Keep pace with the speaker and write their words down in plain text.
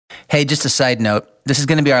Hey, just a side note. This is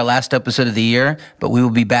going to be our last episode of the year, but we will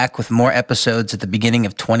be back with more episodes at the beginning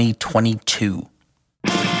of 2022.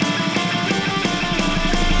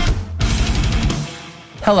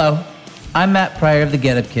 Hello, I'm Matt Pryor of the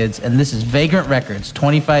Get Up Kids, and this is Vagrant Records,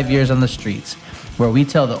 25 Years on the Streets, where we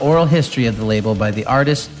tell the oral history of the label by the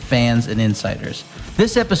artists, fans, and insiders.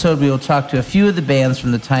 This episode, we will talk to a few of the bands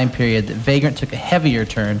from the time period that Vagrant took a heavier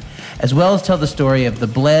turn, as well as tell the story of The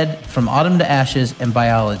Bled, From Autumn to Ashes, and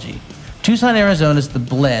Biology. Tucson, Arizona's The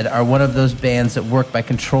Bled are one of those bands that work by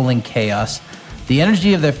controlling chaos. The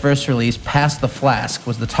energy of their first release, Pass the Flask,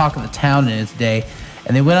 was the talk of the town in its day,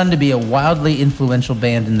 and they went on to be a wildly influential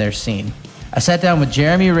band in their scene. I sat down with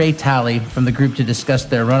Jeremy Ray Talley from the group to discuss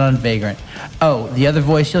their run on Vagrant. Oh, the other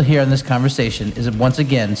voice you'll hear in this conversation is once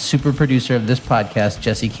again super producer of this podcast,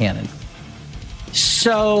 Jesse Cannon.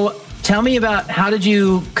 So tell me about, how did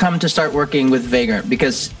you come to start working with Vagrant?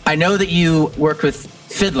 Because I know that you worked with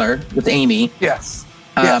Fiddler, with Amy. Yes.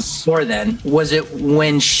 Before then. Was it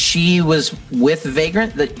when she was with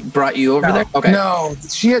Vagrant that brought you over there? Okay. No,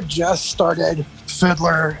 she had just started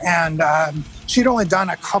Fiddler, and she'd only done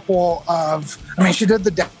a couple of, she did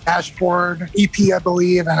the Dashboard EP, I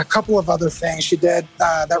believe, and a couple of other things. She did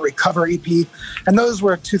that Recover EP, and those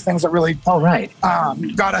were two things that really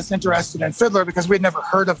got us interested in Fiddler, because we'd never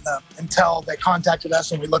heard of them until they contacted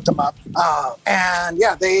us and we looked them up.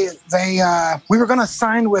 We were going to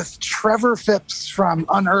sign with Trevor Phipps from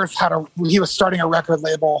Unearth. He was starting a record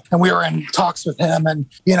label, and we were in talks with him, and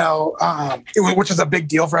which is a big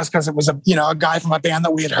deal for us because it was a guy from a band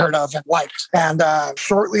that we had heard of and liked. And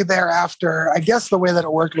shortly thereafter, I guess the way that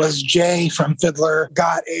it worked was Jay from Fiddler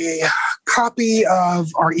got a copy of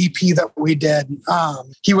our EP that we did.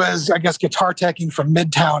 He was, I guess, guitar teching from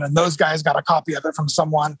Midtown, and those guys got a copy of it from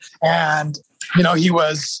someone. And, he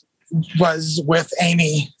was with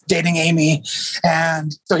Amy, dating Amy.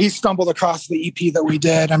 And so he stumbled across the EP that we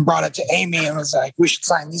did and brought it to Amy and was like, we should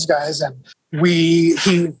sign these guys. And he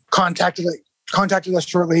contacted us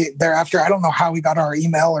shortly thereafter. I don't know how we got our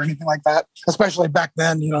email or anything like that, especially back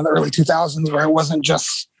then, in the early 2000s, where it wasn't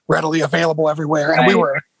just readily available everywhere. And we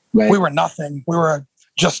were nothing. We were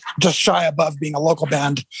just shy above being a local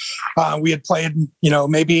band. We had played,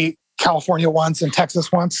 maybe California once and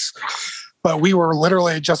Texas once, but we were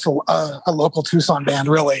literally just a local Tucson band,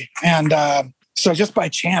 really. And so just by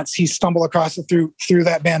chance, he stumbled across it through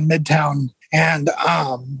that band Midtown, and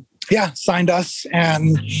signed us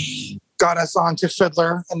and got us onto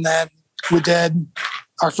Fiddler. And then we did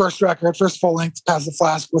our first full length, Pass the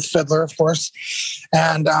Flask, with Fiddler, of course.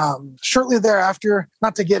 And shortly thereafter,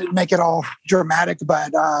 not to make it all dramatic,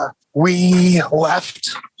 but we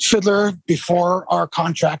left Fiddler before our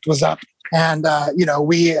contract was up. And,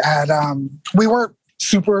 we weren't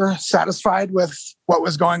super satisfied with what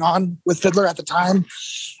was going on with Fiddler at the time.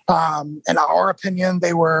 In our opinion,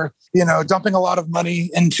 they were, dumping a lot of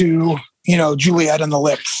money into Juliet and the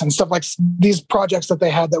Licks and stuff, like these projects that they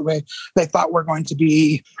had that they thought were going to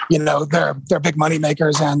be, their big money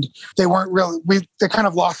makers. And they weren't really, they kind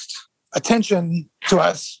of lost attention to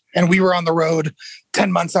us. And we were on the road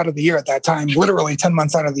 10 months out of the year at that time, literally 10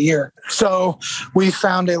 months out of the year. So we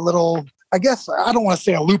found a little, I guess, I don't want to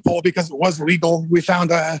say a loophole because it was legal. We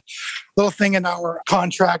found a little thing in our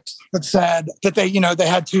contract that said that they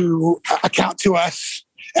had to account to us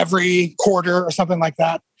every quarter or something like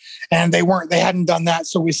that. And they hadn't done that.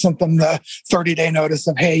 So we sent them the 30-day notice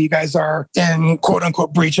of, hey, you guys are in quote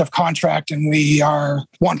unquote breach of contract and we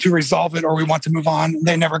want to resolve it or we want to move on.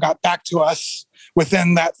 They never got back to us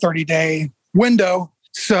within that 30-day window.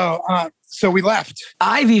 So we left.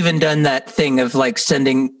 I've even done that thing of like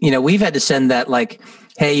sending, we've had to send that like,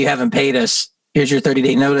 hey, you haven't paid us. Here's your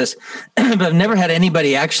 30-day notice. But I've never had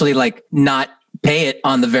anybody actually like not pay it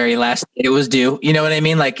on the very last day it was due. You know what I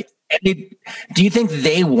mean? Like, do you think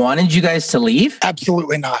they wanted you guys to leave?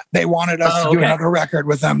 Absolutely not. They wanted us to do another record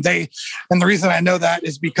with them. And the reason I know that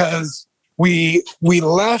is because we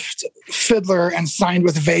left Fiddler and signed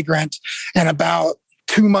with Vagrant, and about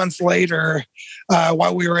 2 months later,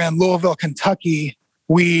 while we were in Louisville, Kentucky,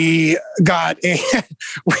 we got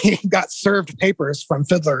served papers from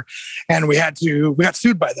Fiddler, and we got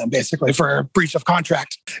sued by them basically for breach of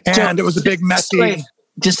contract. And it was a big messy.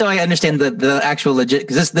 Just so I understand the actual legit,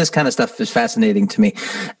 because this kind of stuff is fascinating to me.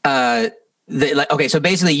 So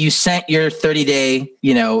basically, you sent your 30-day,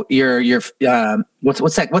 your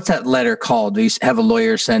what's that letter called? You have a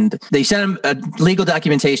lawyer send. They sent them a legal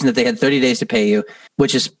documentation that they had 30 days to pay you,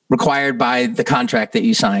 which is required by the contract that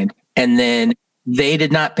you signed, and then they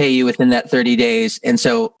did not pay you within that 30 days. And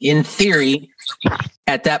so, in theory,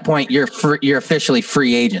 at that point, you're officially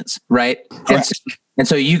free agents, right? And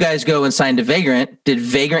so you guys go and sign to Vagrant. Did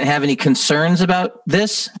Vagrant have any concerns about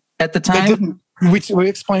this at the time? They didn't. We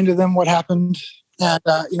explained to them what happened. And,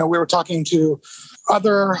 we were talking to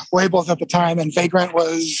other labels at the time, and Vagrant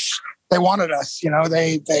they wanted us,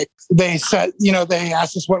 they said, they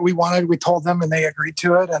asked us what we wanted. We told them and they agreed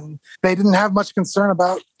to it. And they didn't have much concern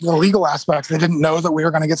about the legal aspects. They didn't know that we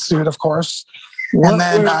were going to get sued, of course. And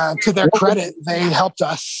then to their credit, they helped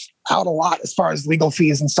us out a lot as far as legal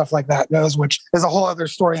fees and stuff like that goes, which is a whole other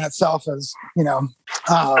story in itself,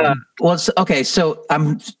 okay. So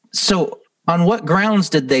on what grounds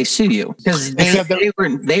did they sue you? Because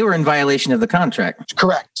they were in violation of the contract.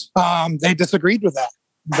 Correct. They disagreed with that.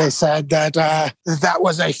 They said that that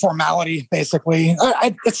was a formality, basically.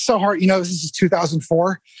 It's so hard. This is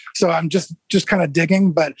 2004, so I'm just kind of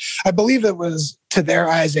digging. But I believe it was, to their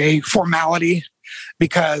eyes, a formality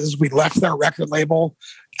because we left their record label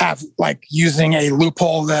using a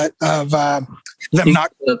loophole of them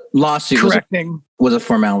not the lawsuit correcting was a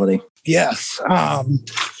formality. Yes. Kind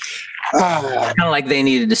of like they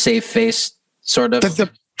needed to save face, sort of.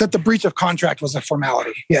 That the breach of contract was a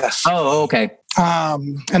formality. Yes. Oh, okay.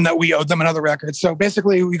 And that we owed them another record. So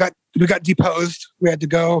basically, we got deposed. We had to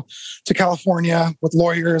go to California with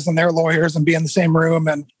lawyers and their lawyers and be in the same room,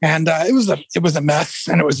 and it was a mess,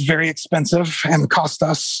 and it was very expensive and cost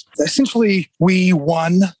us. Essentially, we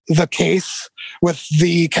won the case with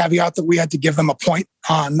the caveat that we had to give them a point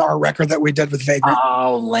on our record that we did with Vagrant.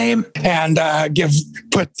 Oh, lame. And I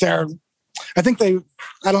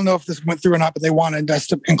don't know if this went through or not, but they wanted us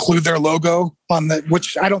to include their logo on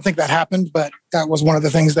which I don't think that happened, but that was one of the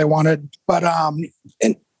things they wanted. But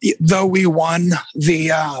though we won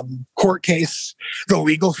the court case, the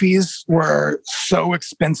legal fees were so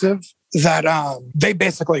expensive that they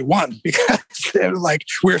basically won because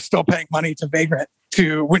we're still paying money to Vagrant.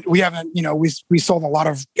 We haven't, we sold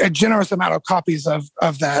a generous amount of copies of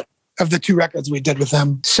the two records we did with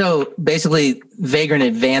them. So basically, Vagrant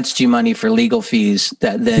advanced you money for legal fees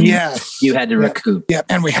that then you had to recoup. Yeah,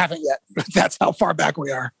 and we haven't yet. That's how far back we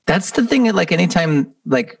are. That's the thing that anytime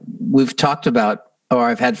we've talked about, or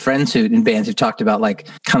I've had friends in bands who've talked about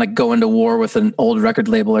kind of going to war with an old record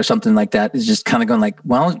label or something like that, is just kind of going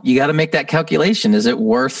well, you got to make that calculation. Is it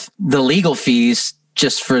worth the legal fees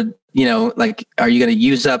just for, are you going to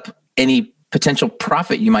use up any potential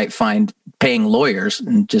profit you might find paying lawyers?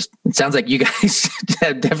 And just, it sounds like you guys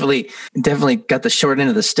have definitely got the short end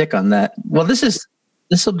of the stick on that. Well, this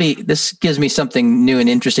gives me something new and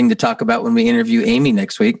interesting to talk about when we interview Amy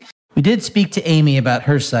next week. We did speak to Amy about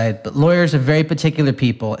her side, but lawyers are very particular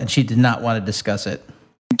people, and she did not want to discuss it.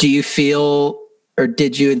 Do you feel, or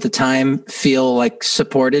did you at the time feel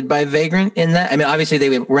supported by Vagrant in that? I mean, obviously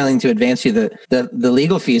they were willing to advance you the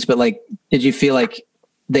legal fees, but did you feel like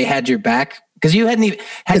they had your back? Because you hadn't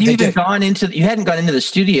even gone into the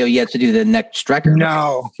studio yet to do the next record.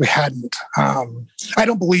 No, we hadn't. I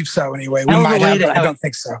don't believe so. Anyway, we might have, but I don't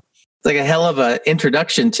think so. It's like a hell of a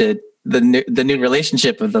introduction to the new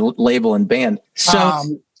relationship of the label and band.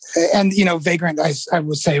 So, Vagrant, I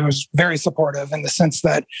would say, was very supportive in the sense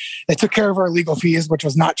that they took care of our legal fees, which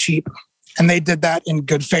was not cheap, and they did that in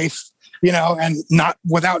good faith. And not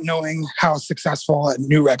without knowing how successful a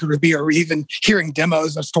new record would be, or even hearing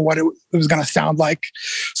demos as to what it was going to sound like.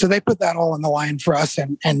 So they put that all on the line for us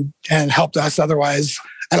and helped us. Otherwise,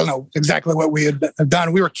 I don't know exactly what we had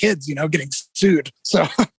done. We were kids, getting sued. So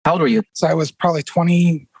how old were you? So I was probably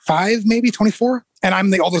 25, maybe 24, and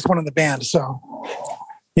I'm the oldest one in the band. So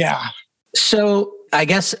yeah. So I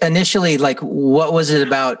guess initially, what was it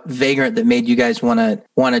about Vagrant that made you guys want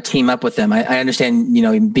to team up with them? I understand,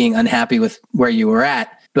 being unhappy with where you were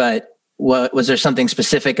at, but was there something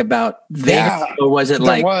specific about Vagrant, or was it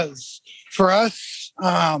there was for us?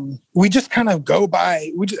 We just kind of go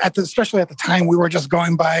by. Especially at the time, we were just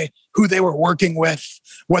going by who they were working with,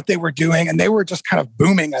 what they were doing, and they were just kind of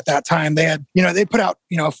booming at that time. They had, they put out,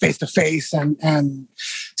 Face to Face and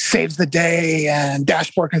Saves the Day and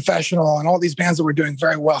Dashboard Confessional and all these bands that were doing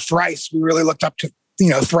very well. Thrice, we really looked up to,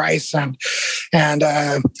 Thrice, and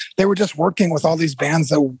they were just working with all these bands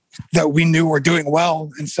that we knew were doing well,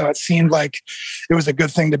 and so it seemed like it was a good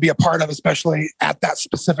thing to be a part of, especially at that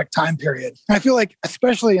specific time period. And I feel like,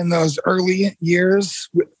 especially in those early years,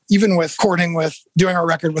 even with doing our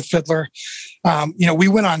record with Fiddler,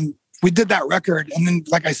 we did that record, and then,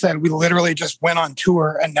 like I said, we literally just went on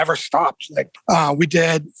tour and never stopped. We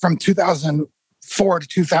did from 2004 to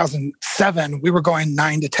 2007, we were going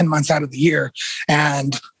 9 to 10 months out of the year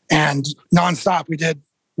and nonstop. We did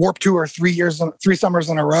Warped Tour 3 summers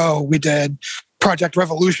in a row. We did Project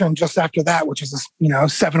Revolution just after that, which is a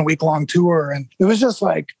 7-week long tour. And it was just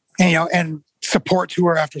and support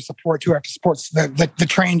tour after support tour after support. The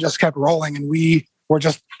train just kept rolling, and we were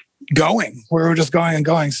just going. We were just going and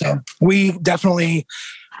going. So we definitely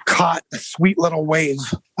caught a sweet little wave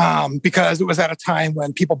because it was at a time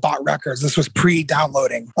when people bought records. This was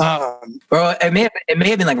pre-downloading. Well, it may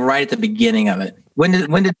have been like right at the beginning of it. When did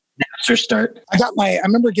Napster start? I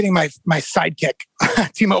remember getting my Sidekick,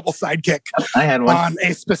 T-Mobile Sidekick. I had one on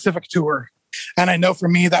a specific tour. And I know for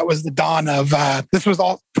me, that was the dawn of, this was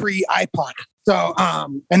all pre-iPod. So,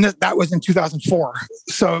 and that was in 2004.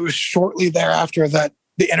 So it was shortly thereafter that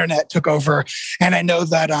the internet took over. And I know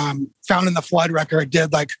that Found in the Flood record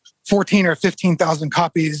did like 14 or 15,000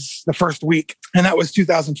 copies the first week. And that was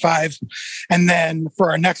 2005. And then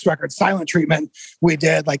for our next record, Silent Treatment, we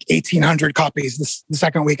did like 1,800 copies the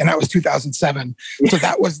second week. And that was 2007. So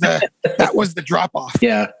that was the drop off.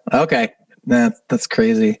 Yeah. Okay. That's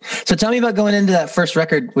crazy. So tell me about going into that first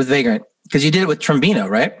record with Vagrant, because you did it with Trombino,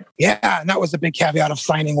 right? Yeah, and that was a big caveat of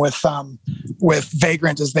signing with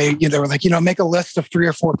Vagrant, is they were like, make a list of 3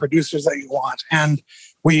 or 4 producers that you want, and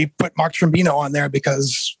we put Mark Trombino on there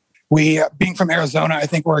because we, being from Arizona, I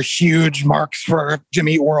think we're huge marks for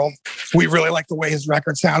Jimmy Eat World. We really like the way his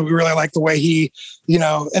records sound. We really like the way he,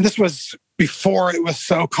 and this was before it was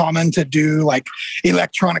so common to do like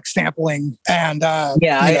electronic sampling and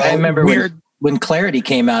I remember when Clarity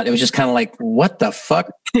came out, it was just kind of like, what the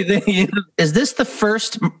fuck? Is this the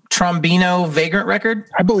first Trombino Vagrant record?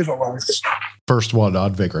 I believe it was. First one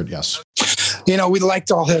on Vagrant, yes. We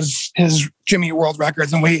liked all his Jimmy Eat World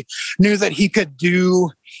records, and we knew that he could do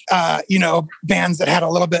bands that had a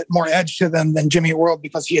little bit more edge to them than Jimmy Eat World,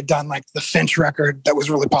 because he had done like the Finch record that was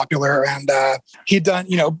really popular, and he'd done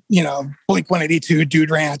Blink-182,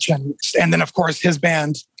 Dude Ranch, and then of course his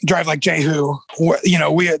band Drive Like Jehu.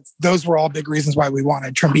 Those were all big reasons why we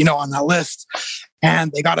wanted Trombino on that list.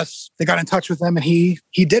 And they got in touch with him, and he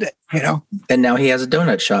did it, And now he has a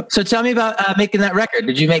donut shop. So tell me about making that record.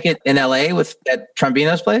 Did you make it in LA at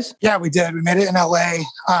Trombino's place? Yeah, we did. We made it in LA.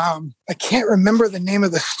 I can't remember the name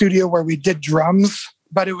of the studio where we did drums,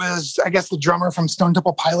 but it was, I guess, the drummer from Stone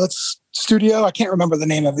Temple Pilots studio. I can't remember the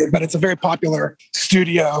name of it, but it's a very popular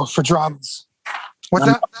studio for drums. What's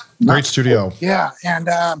that? Great studio. Yeah. And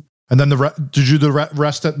then did you do the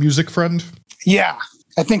rest at Music Friend? Yeah,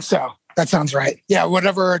 I think so. That sounds right. Yeah,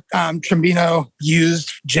 whatever Trombino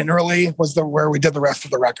used generally was where we did the rest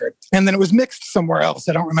of the record. And then it was mixed somewhere else.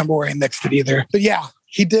 I don't remember where he mixed it either. But yeah,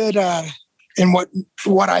 he did in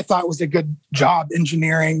what I thought was a good job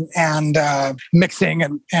engineering and mixing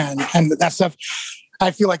and that stuff.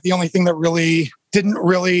 I feel like the only thing that didn't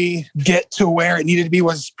really get to where it needed to be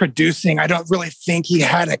was producing. I don't really think he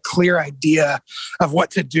had a clear idea of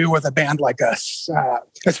what to do with a band like us,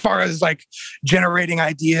 as far as like generating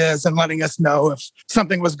ideas and letting us know if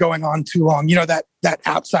something was going on too long. That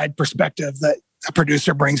outside perspective that a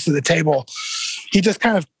producer brings to the table. He just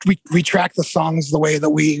kind of retracked the songs the way that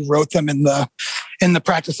we wrote them in the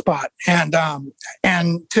practice spot. And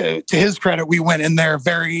to his credit, we went in there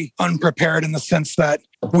very unprepared, in the sense that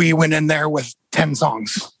we went in there with 10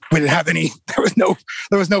 songs. We didn't have any. There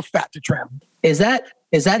was no fat to trim. Is that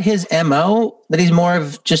his MO, that he's more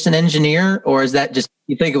of just an engineer, or is that just,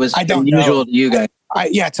 you think it was unusual to you guys?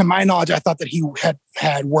 To my knowledge, I thought that he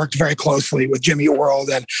had worked very closely with Jimmy Eat World,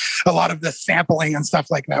 and a lot of the sampling and stuff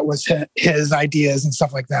like that was his ideas and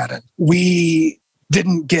stuff like that. And we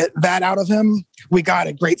didn't get that out of him. We got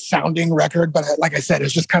a great sounding record, but like I said,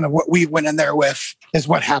 it's just kind of what we went in there with is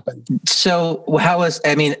what happened. So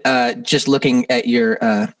just looking at your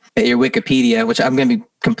Wikipedia, which I'm going to be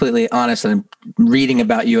completely honest, and I'm reading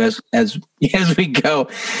about you as we go,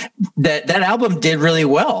 that album did really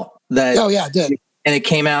well. It did. And it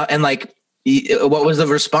came out, and like, what was the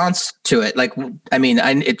response to it? Like,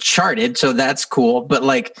 it charted, so that's cool. But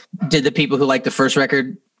like, did the people who liked the first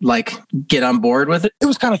record like get on board with it? It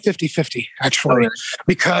was kind of 50-50 actually. Oh, really?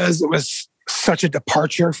 Because it was such a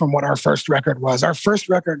departure from what our first record was. Our first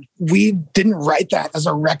record, we didn't write that as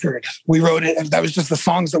a record. We wrote it, and that was just the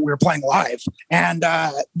songs that we were playing live. And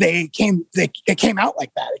it came out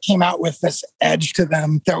like that. It came out with this edge to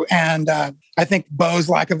them. And I think Bo's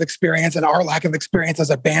lack of experience and our lack of experience as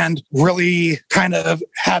a band really kind of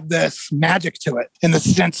had this magic to it, in the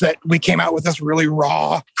sense that we came out with this really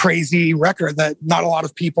raw, crazy record that not a lot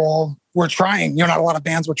of people were trying. Not a lot of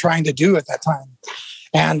bands were trying to do at that time.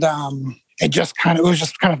 And it was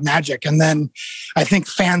just kind of magic. And then I think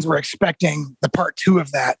fans were expecting the part 2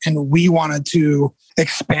 of that. And we wanted to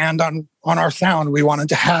expand on our sound. We wanted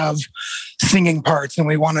to have singing parts, and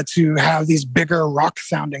we wanted to have these bigger rock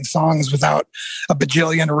sounding songs without a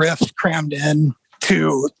bajillion riffs crammed in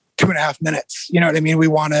to 2.5 minutes. You know what I mean? We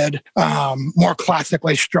wanted more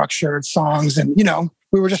classically structured songs, and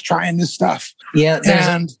we were just trying new stuff. Yeah,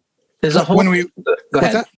 there's a whole. When we go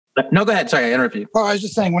ahead. No, go ahead. Sorry, I interrupted you. Oh, I was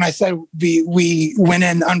just saying, when I said we went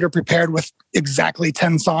in underprepared with exactly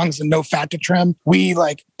 10 songs and no fat to trim, we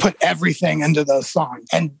like put everything into those songs,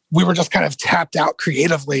 and we were just kind of tapped out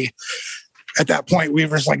creatively. At that point, we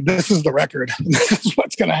were just like, this is the record. This is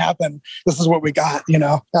what's going to happen. This is what we got,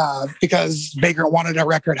 because Vagrant wanted a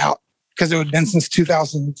record out, because it had been since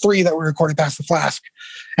 2003 that we recorded Past the Flask,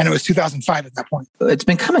 and it was 2005 at that point. It's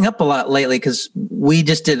been coming up a lot lately, because we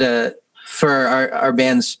just did for our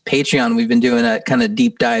band's Patreon, we've been doing a kind of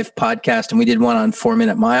deep dive podcast, and we did one on 4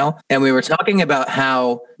 Minute Mile. And we were talking about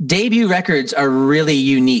how debut records are really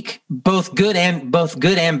unique, both good and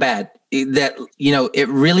bad. That, it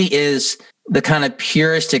really is the kind of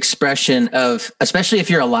purest expression of, especially if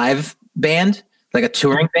you're a live band, like a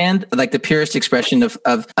touring band, like the purest expression of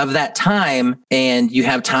that time. And you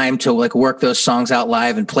have time to like work those songs out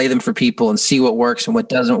live and play them for people and see what works and what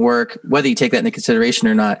doesn't work, whether you take that into consideration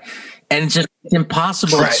or not. And it's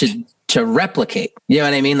impossible to replicate. You know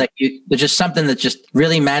what I mean? Like there's just something that's just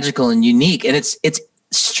really magical and unique. And it's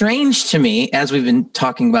strange to me, as we've been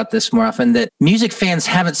talking about this more often, that music fans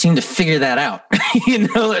haven't seemed to figure that out,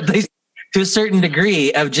 at least to a certain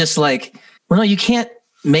degree, of just like, well, no, you can't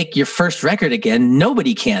make your first record again.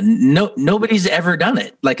 Nobody can. Nobody's ever done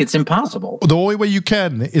it. Like, it's impossible. The only way you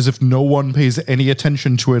can is if no one pays any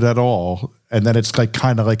attention to it at all. And then it's like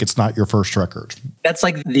kind of like it's not your first record. That's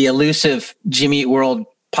like the elusive Jimmy Eat World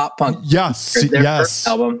pop punk. Yes.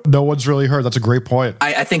 Album. No one's really heard. That's a great point.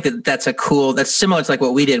 I think that's similar to like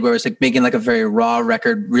what we did, where it's like making like a very raw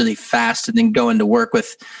record really fast, and then going to work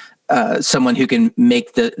with someone who can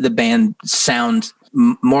make the band sound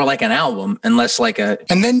more like an album and less like a.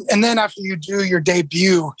 And then after you do your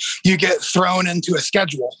debut, you get thrown into a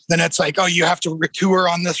schedule. Then it's like, oh, you have to tour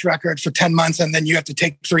on this record for 10 months, and then you have to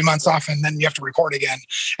take 3 months off, and then you have to record again.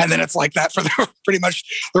 And then it's like that for pretty much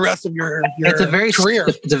the rest of your career.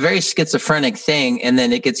 It's a very schizophrenic thing. And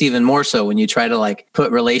then it gets even more so when you try to like put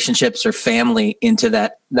relationships or family into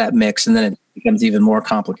that mix, and then it becomes even more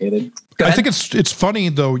complicated. I think it's funny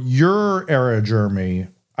though, your era, Jeremy.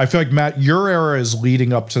 I feel like, Matt, your era is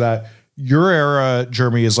leading up to that. Your era,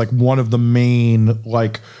 Jeremy, is like one of the main,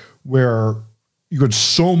 like, where you had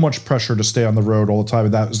so much pressure to stay on the road all the time,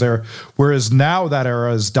 and that was there. Whereas now that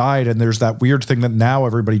era has died, and there's that weird thing that now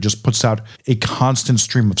everybody just puts out a constant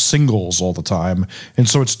stream of singles all the time. And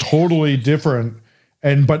so it's totally different.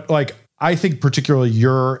 But like, I think particularly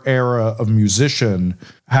your era of musician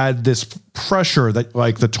had this pressure that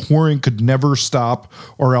like the touring could never stop,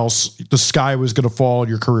 or else the sky was going to fall and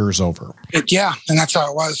your career is over. Yeah. And that's how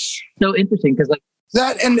it was. So interesting, because like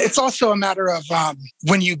that, and it's also a matter of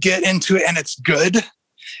when you get into it and it's good,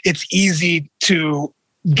 it's easy to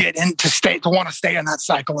get in to want to stay in that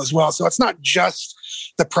cycle as well. So it's not just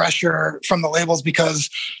the pressure from the labels, because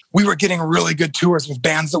we were getting really good tours with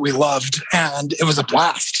bands that we loved, and it was a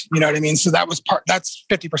blast. You know what I mean? So that's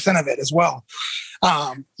 50% of it as well.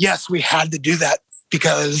 Yes, we had to do that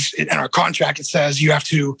because in our contract, it says you have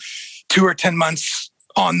to tour 10 months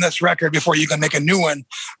on this record before you can make a new one.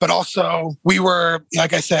 But also we were,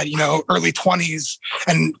 like I said, early 20s,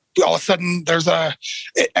 and all of a sudden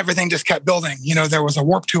everything just kept building. There was a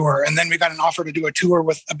Warped Tour, and then we got an offer to do a tour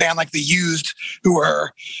with a band like The Used, who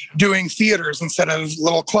were doing theaters instead of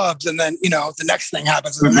little clubs. And then, the next thing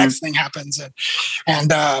happens, and the next thing happens.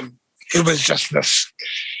 And it was just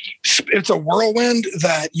it's a whirlwind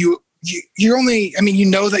that you're only,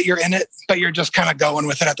 that you're in it, but you're just kind of going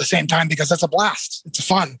with it at the same time, because that's a blast. It's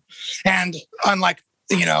fun. And unlike,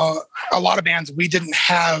 a lot of bands, we didn't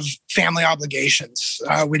have family obligations.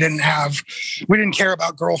 We didn't care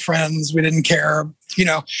about girlfriends. We didn't care,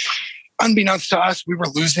 unbeknownst to us, we were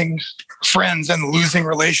losing friends and losing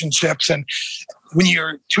relationships. And when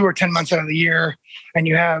you're tour 10 months out of the year, and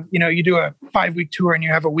you have, you do a 5-week tour and you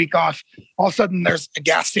have a week off, all of a sudden there's a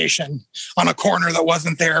gas station on a corner that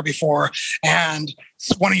wasn't there before. And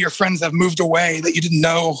one of your friends have moved away that you didn't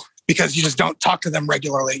know because you just don't talk to them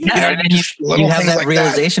regularly. Yeah, and you have that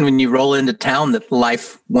realization when you roll into town that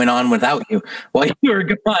life went on without you while you were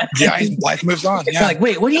gone. Yeah, life moves on. It's like,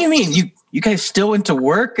 wait, what do you mean? You guys still went to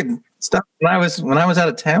work and stuff when I was out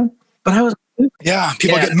of town? But I was. Yeah,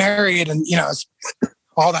 people get married, and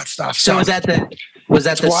all that stuff. So was that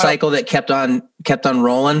the cycle that kept on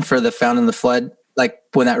rolling for the Found in the Flood? Like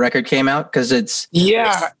when that record came out? Because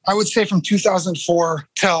I would say from 2004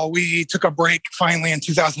 till we took a break finally in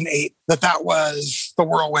 2008, that was the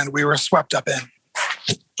whirlwind we were swept up in,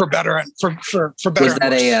 for better and for better. Was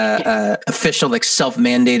that a official, like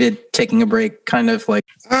self-mandated taking a break kind of like?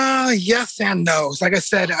 Yes and no. So like I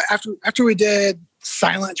said, after we did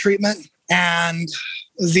Silent Treatment and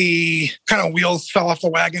the kind of wheels fell off the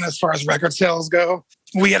wagon as far as record sales go,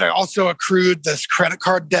 we had also accrued this credit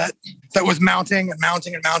card debt that was mounting and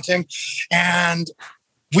mounting and mounting. And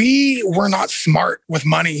we were not smart with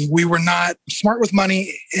money. We were not smart with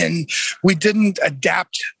money, and we didn't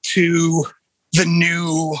adapt to the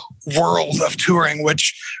new world of touring,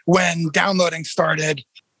 which when downloading started,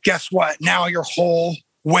 guess what? Now your whole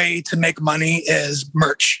way to make money is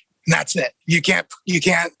merch. And that's it. You can't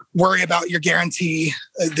worry about your guarantee.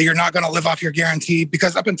 You're not going to live off your guarantee,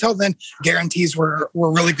 because up until then, guarantees were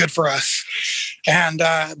really good for us. And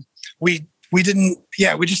we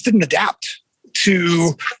just didn't adapt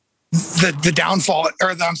to the downfall,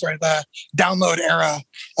 or the download era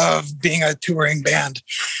of being a touring band.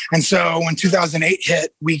 And so when 2008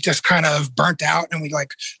 hit, we just kind of burnt out, and we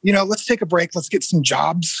let's take a break. Let's get some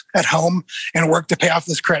jobs at home and work to pay off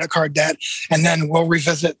this credit card debt. And then we'll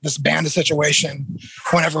revisit this band situation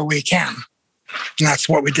whenever we can. And that's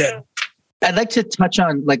what we did. I'd like to touch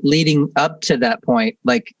on leading up to that point,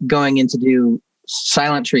 going in to do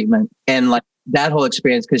Silent Treatment and that whole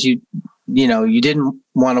experience, because you didn't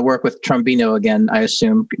want to work with Trombino again, I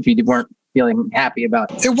assume, if you weren't feeling happy about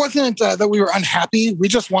it. It wasn't that we were unhappy. We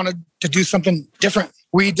just wanted to do something different.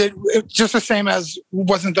 We did it just the same as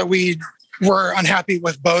wasn't that we were unhappy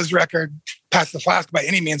with Bo's record, Pass the Flask, by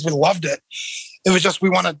any means. We loved it. It was just we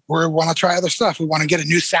want to try other stuff. We want to get a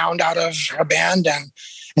new sound out of a band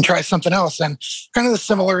and try something else. And kind of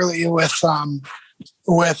similarly with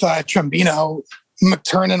Trombino,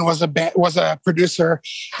 McTurnan was a producer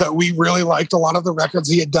that we really liked. A lot of the records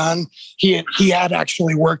he had done. He had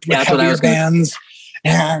actually worked with heavier bands,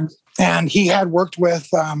 and he had worked with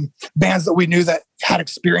bands that we knew that had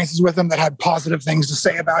experiences with him, that had positive things to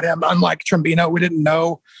say about him. Unlike Trombino, we didn't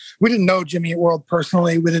know Jimmy Eat World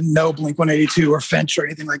personally. We didn't know Blink-182 or Finch or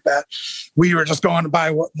anything like that. We were just going to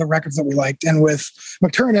buy the records that we liked. And with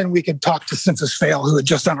McTurnan, we could talk to Senses Fail, who had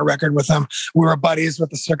just done a record with him. We were buddies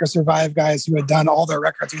with the Circa Survive guys who had done all their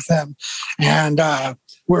records with him. And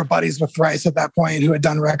we were buddies with Thrice at that point, who had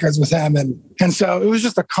done records with him. And so it was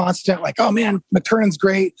just a constant oh man, McTurnan's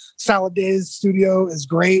great. Salad Days Studio is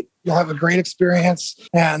great. You'll have a great experience,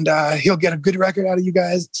 and he'll get a good record out of you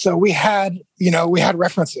guys. So we had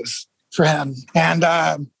references for him. And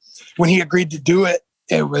when he agreed to do it,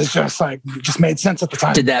 it was just it just made sense at the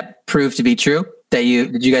time. Did that prove to be true?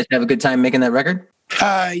 Did you guys have a good time making that record?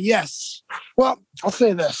 Yes. Well, I'll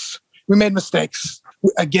say this. We made mistakes.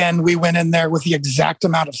 Again, we went in there with the exact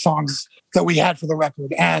amount of songs that we had for the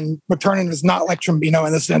record. And McTurnan is not like Trombino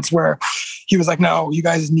in the sense where he was no, you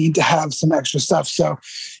guys need to have some extra stuff. So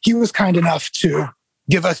he was kind enough to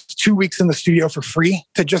give us 2 weeks in the studio for free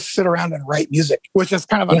to just sit around and write music, which is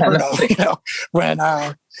kind of unheard of,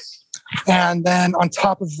 and then on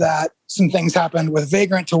top of that, some things happened with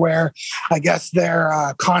Vagrant to where I guess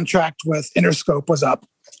their contract with Interscope was up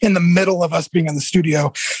in the middle of us being in the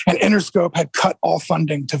studio, and Interscope had cut all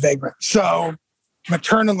funding to Vagrant. So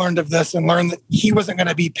McTurnan learned of this and learned that he wasn't going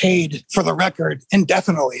to be paid for the record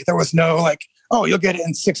indefinitely. There was no oh, you'll get it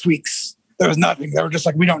in 6 weeks. There was nothing. They were just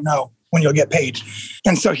we don't know when you'll get paid.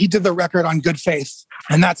 And so he did the record on good faith.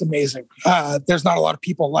 And that's amazing. There's not a lot of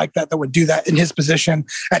people like that would do that in his position,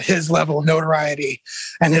 at his level of notoriety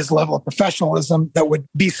and his level of professionalism, that would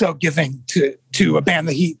be so giving to a band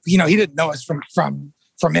that he didn't know us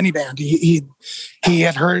from any band. He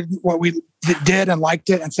had heard what we did and liked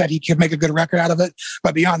it and said he could make a good record out of it.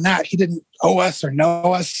 But beyond that, he didn't owe us or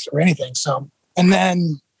know us or anything. So, and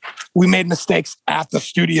then we made mistakes at the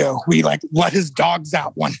studio. We let his dogs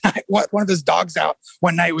out one night. One of his dogs out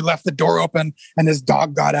one night. We left the door open and his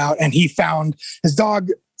dog got out, and he found his dog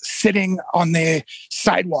sitting on the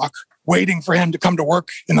sidewalk waiting for him to come to work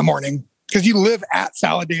in the morning, because you live at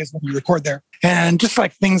Salad Days when you record there. And just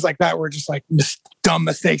things like that were just dumb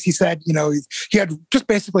mistakes. He said, he had just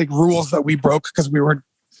basically rules that we broke because we were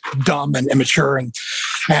dumb and immature and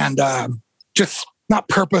just not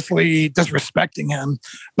purposely disrespecting him,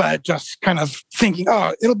 but just kind of thinking,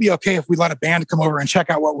 oh, it'll be okay if we let a band come over and check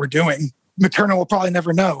out what we're doing. McTurnan will probably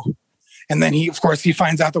never know. And then he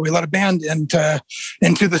finds out that we let a band into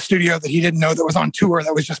the studio that he didn't know, that was on tour,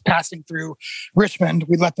 that was just passing through Richmond.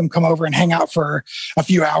 We let them come over and hang out for a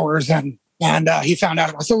few hours, and he found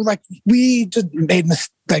out about it. So we just made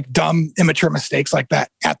dumb, immature mistakes like that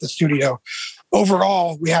at the studio.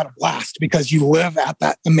 overall, we had a blast because you live at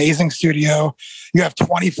that amazing studio. You have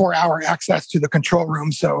 24-hour access to the control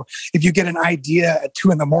room. So if you get an idea at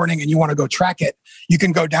 2 a.m. and you want to go track it, you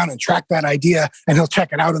can go down and track that idea and he'll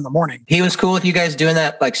check it out in the morning. He was cool with you guys doing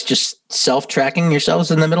that, like just self-tracking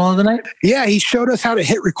yourselves in the middle of the night? Yeah, he showed us how to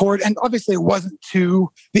hit record. And obviously it wasn't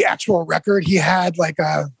to the actual record. He had like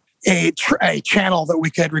a channel that we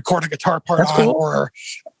could record a guitar part That's on, cool. or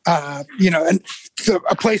and so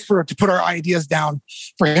a place to put our ideas down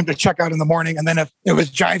for him to check out in the morning. And then if it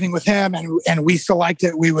was jiving with him and we still liked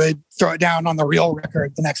it, we would throw it down on the real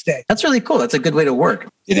record the next day. That's really cool. That's a good way to work.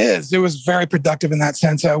 It is. It was very productive in that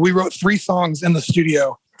sense. We wrote 3 songs in the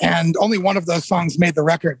studio, and only one of those songs made the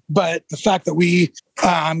record. But the fact that we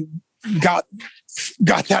got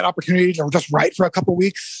that opportunity to just write for a couple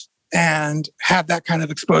weeks and have that kind of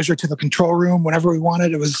exposure to the control room whenever we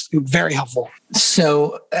wanted, it was very helpful.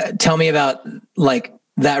 So tell me about like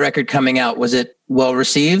that record coming out. Was it well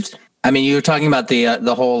received? I mean, you were talking about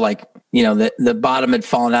the whole, like, the bottom had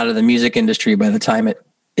fallen out of the music industry by the time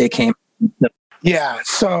it came. Yeah.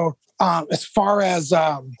 So as far as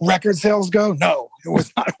record sales go, no, it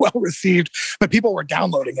was not well received, but people were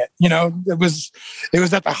downloading it. It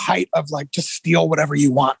was at the height of like, just steal whatever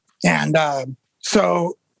you want. And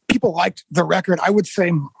so people liked the record. I would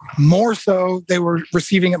say more so they were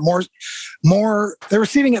receiving it they're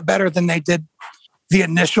receiving it better than they did the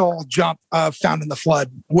initial jump of Found in the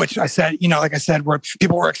Flood, which I said, like I said, where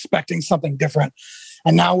people were expecting something different.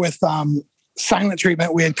 And now with Silent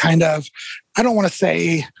Treatment, we had kind of, I don't want to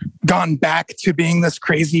say gone back to being this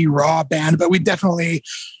crazy raw band, but we definitely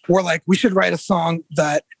were like, we should write a song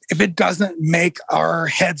that if it doesn't make our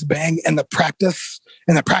heads bang in the practice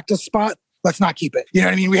spot, let's not keep it. You know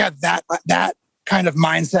what I mean? We had that kind of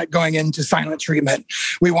mindset going into Silent Treatment.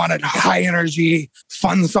 We wanted high energy,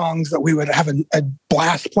 fun songs that we would have a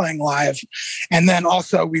blast playing live. And then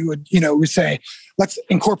also we would, we say, let's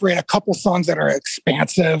incorporate a couple songs that are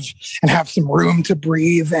expansive and have some room to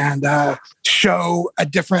breathe and show a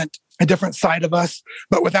different side of us,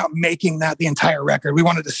 but without making that the entire record. We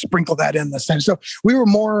wanted to sprinkle that in the same. So we were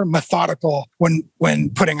more methodical when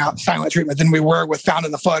putting out Silent Treatment than we were with Found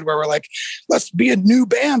in the Flood, where we're like, let's be a new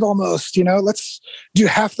band almost, let's do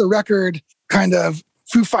half the record kind of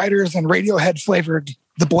Foo Fighters and Radiohead flavored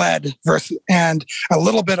The Bled verse and a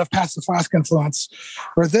little bit of Past the Flask influence,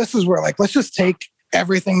 where this is where like, let's just take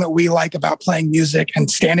everything that we like about playing music and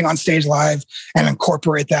standing on stage live and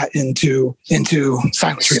incorporate that into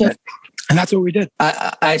Silent Treatment. And that's what we did.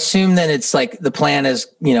 I assume then it's like the plan is,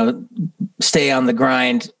 stay on the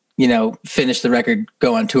grind, finish the record,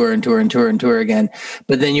 go on tour and tour and tour and tour again.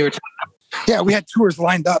 But then yeah, we had tours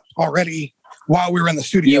lined up already while we were in the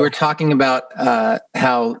studio. You were talking about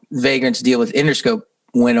how Vagrant's deal with Interscope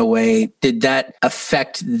went away. Did that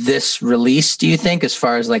affect this release, do you think, as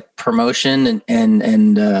far as like promotion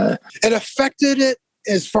and It affected it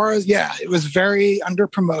as far as, it was very under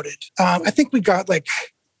promoted. I think we got like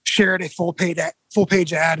shared a full page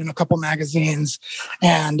ad in a couple magazines.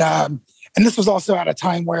 And this was also at a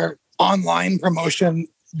time where online promotion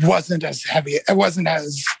wasn't as heavy. It wasn't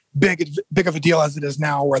as big of a deal as it is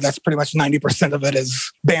now, where that's pretty much 90% of it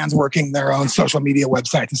is bands working their own social media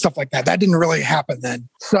websites and stuff like that. That didn't really happen then.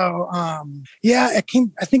 So, I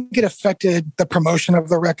think it affected the promotion of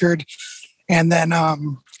the record. And then,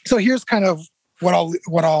 so here's kind of what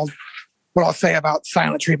I'll say about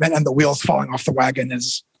Silent Treatment and the wheels falling off the wagon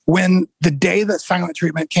is when the day that Silent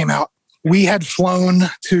Treatment came out, we had flown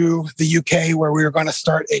to the UK where we were going to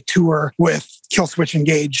start a tour with Killswitch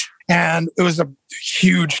Engage. And it was a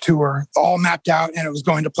huge tour, all mapped out. And it was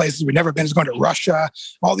going to places we'd never been. It was going to Russia,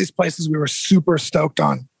 all these places we were super stoked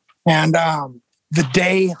on. And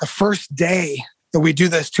the first day that we do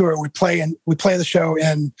this tour, we play the show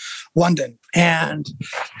in London. And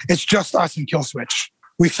it's just us and Killswitch.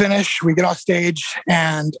 We finish, we get off stage,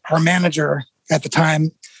 and our manager at the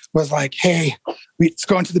time was like, hey, let's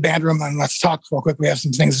go into the band room and let's talk real quick. We have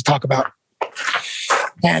some things to talk about.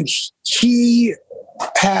 And he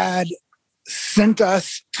had sent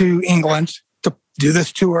us to England to do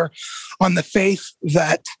this tour on the faith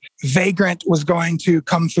that Vagrant was going to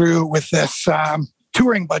come through with this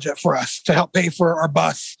touring budget for us to help pay for our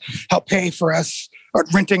bus, help pay for us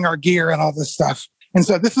renting our gear and all this stuff. And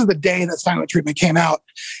so this is the day that Silent Treatment came out.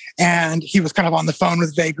 And he was kind of on the phone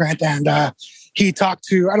with Vagrant, and he talked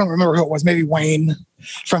to, I don't remember who it was, maybe Wayne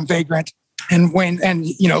from Vagrant. And Wayne, and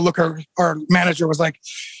our manager was like,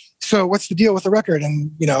 so what's the deal with the record?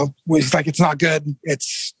 And, he's like, it's not good.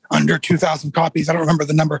 It's under 2,000 copies. I don't remember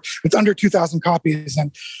the number. It's under 2,000 copies.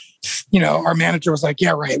 And, our manager was like,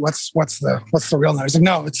 yeah, right. What's the real number? He's like,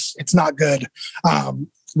 no, it's not good.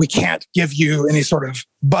 We can't give you any sort of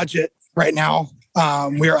budget right now.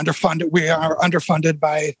 We are underfunded. We are underfunded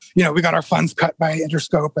by, we got our funds cut by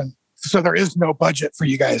Interscope. And so there is no budget for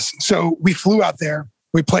you guys. So we flew out there.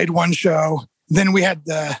 We played one show. Then we had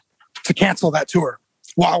to cancel that tour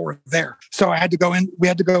while we're there. So we had to go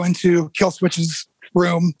into Killswitch's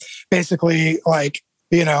room, basically like,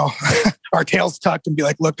 our tails tucked and be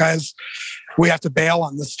like, look, guys, we have to bail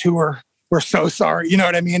on this tour. We're so sorry. You know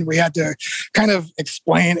what I mean? We had to kind of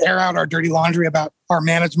air out our dirty laundry about our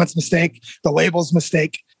management's mistake, the label's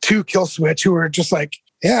mistake to Killswitch, who were just like,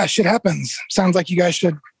 yeah, shit happens. Sounds like you guys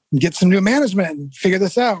should get some new management and figure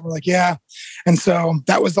this out. We're like, yeah. And so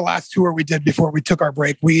that was the last tour we did before we took our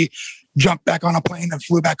break. We jumped back on a plane and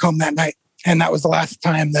flew back home that night. And that was the last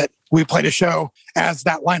time that we played a show as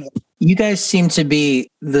that lineup. You guys seem to be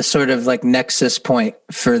the sort of like nexus point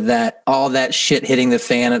for that, all that shit hitting the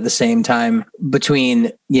fan at the same time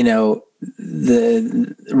between,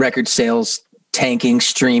 the record sales tanking,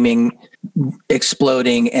 streaming,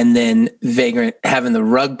 exploding, and then Vagrant having the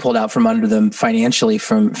rug pulled out from under them financially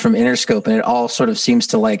from Interscope. And it all sort of seems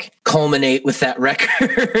to like culminate with that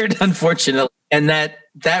record, unfortunately. And that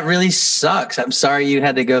really sucks. I'm sorry you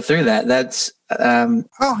had to go through that. That's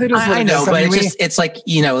it is I know, but it's like,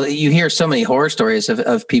 you hear so many horror stories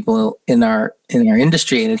of people in our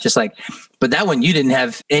industry, and it's just like, but that one you didn't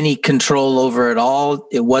have any control over at all.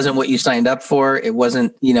 It wasn't what you signed up for. It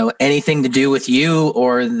wasn't, anything to do with you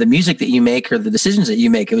or the music that you make or the decisions that you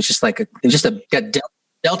make. It was just like got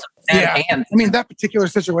dealt a bad hand. I mean, that particular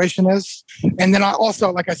situation is, and then I also,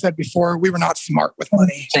 like I said before, we were not smart with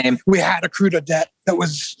money. Same. We had accrued a debt that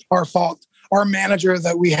was our fault. Our manager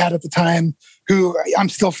that we had at the time, who I'm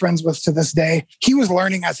still friends with to this day, he was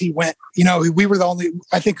learning as he went. We were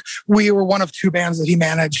I think we were one of two bands that he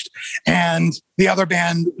managed, and the other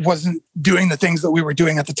band wasn't doing the things that we were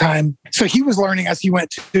doing at the time. So he was learning as he went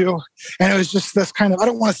too. And it was just this kind of, I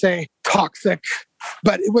don't want to say toxic,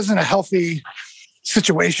 but it wasn't a healthy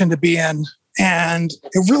situation to be in. And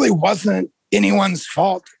it really wasn't anyone's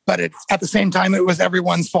fault, but at the same time, it was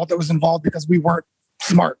everyone's fault that was involved because we weren't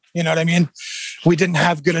smart. You know what I mean? We didn't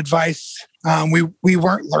have good advice. We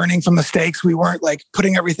weren't learning from mistakes. We weren't like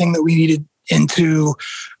putting everything that we needed into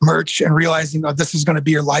merch and realizing, this is going to be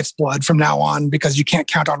your life's blood from now on, because you can't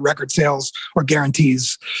count on record sales or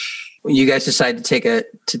guarantees. When you guys decided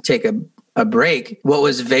to take a break, what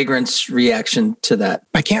was Vagrant's reaction to that?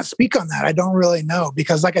 I can't speak on that. I don't really know,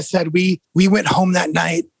 because like I said, we went home that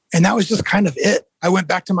night and that was just kind of it. I went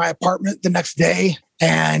back to my apartment the next day,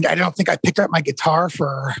 and I don't think I picked up my guitar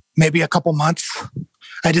for maybe a couple months.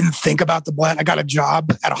 I didn't think about the blend. I got a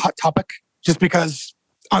job at a Hot Topic just because,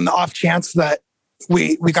 on the off chance that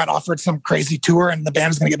we got offered some crazy tour and the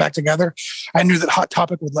band was going to get back together, I knew that Hot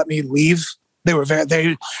Topic would let me leave. They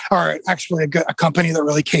are actually a company that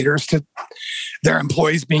really caters to their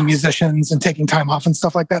employees being musicians and taking time off and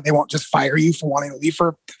stuff like that. They won't just fire you for wanting to leave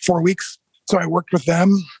for 4 weeks. So I worked with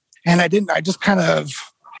them, and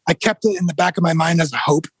I kept it in the back of my mind as a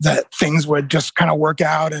hope that things would just kind of work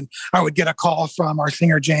out, and I would get a call from our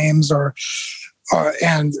singer James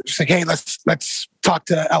and say, hey, let's talk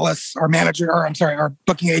to Ellis, our manager, our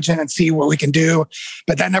booking agent, and see what we can do.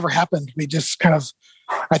 But that never happened. We just kind of,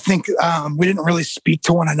 I think we didn't really speak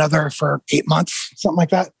to one another for 8 months, something like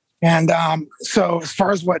that. And so as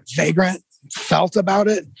far as what Vagrant felt about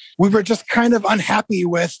it, we were just kind of unhappy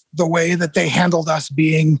with the way that they handled us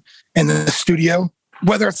being in the studio.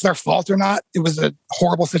 Whether it's their fault or not, it was a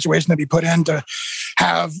horrible situation to be put in, to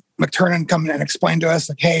have McTernan come in and explain to us,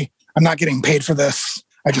 like, hey, I'm not getting paid for this.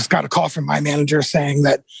 I just got a call from my manager saying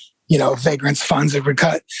that, Vagrant's funds have been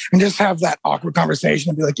cut, and just have that awkward conversation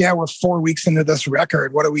and be like, yeah, we're 4 weeks into this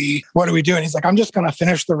record. What do we do? And he's like, I'm just going to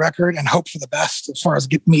finish the record and hope for the best as far as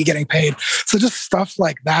me getting paid. So just stuff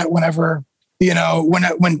like that. Whenever,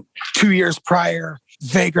 when 2 years prior,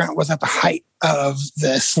 Vagrant was at the height of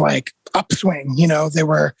this like upswing, they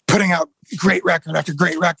were putting out great record after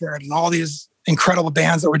great record and all these incredible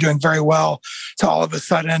bands that were doing very well, to all of a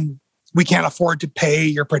sudden, we can't afford to pay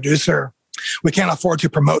your producer. We can't afford to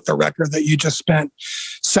promote the record that you just spent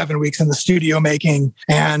 7 weeks in the studio making,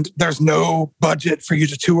 and there's no budget for you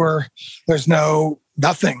to tour. There's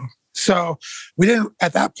nothing. So we didn't,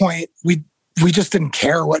 at that point, we just didn't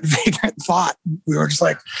care what Vagrant thought. We were just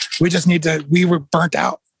like, we were burnt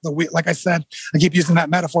out. Like I said, I keep using that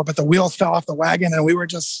metaphor, but the wheels fell off the wagon and we were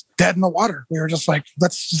just dead in the water. We were just like,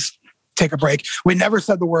 let's just take a break. We never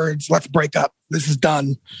said the words, let's break up. This is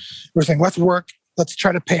done. We're saying, let's work. Let's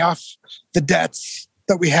try to pay off the debts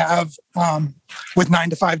that we have with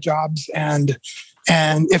 9-to-5 jobs. And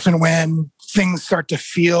if and when things start to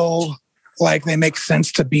feel like they make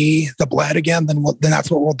sense to be the Bled again, then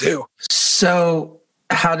that's what we'll do. So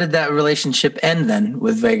how did that relationship end then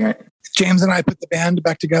with Vagrant? James and I put the band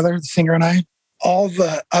back together, the singer and I. All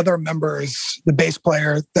the other members, the bass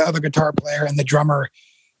player, the other guitar player, and the drummer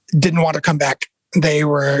didn't want to come back. They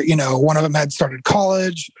were, one of them had started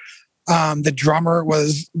college. The drummer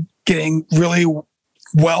was getting really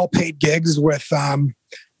well-paid gigs with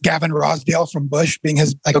Gavin Rosdale from Bush being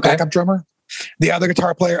his backup drummer. The other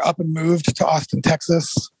guitar player up and moved to Austin,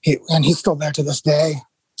 Texas, and he's still there to this day.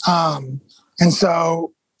 And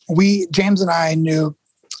so James and I knew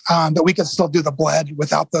that we could still do the Bled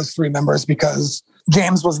without those three members because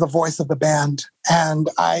James was the voice of the band and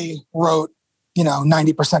I wrote,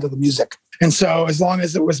 90% of the music. And so as long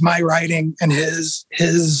as it was my writing and his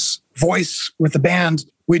voice with the band,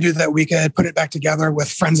 we knew that we could put it back together with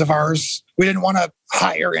friends of ours. We didn't want to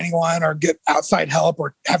hire anyone or get outside help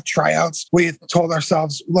or have tryouts. We told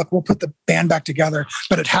ourselves, look, we'll put the band back together,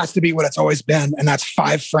 but it has to be what it's always been. And that's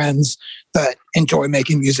 5 friends that enjoy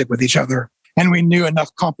making music with each other. And we knew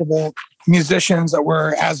enough comparable musicians that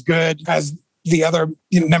were as good as the other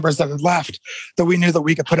members that had left that we knew that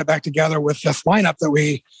we could put it back together with this lineup that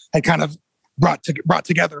we had kind of brought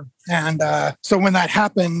together. And so when that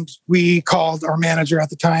happened, we called our manager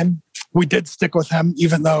at the time. We did stick with him,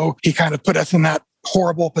 even though he kind of put us in that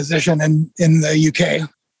horrible position in the UK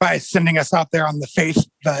by sending us out there on the faith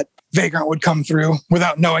that Vagrant would come through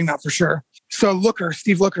without knowing that for sure. So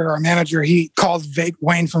Steve Looker, our manager, he calls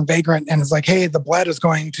Wayne from Vagrant and is like, hey, the Bled is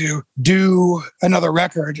going to do another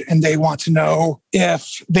record and they want to know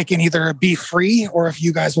if they can either be free or if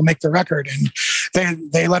you guys will make the record.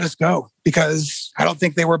 And they let us go because I don't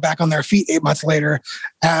think they were back on their feet 8 months later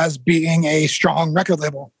as being a strong record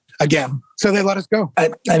label again. So they let us go.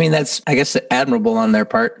 I mean, that's, I guess, admirable on their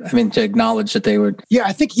part. I mean, to acknowledge that they would. Yeah,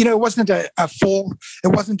 I think, it wasn't it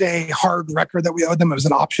wasn't a hard record that we owed them. It was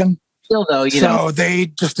an option. Still though, so they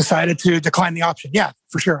just decided to decline the option. Yeah,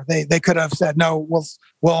 for sure. They could have said, no,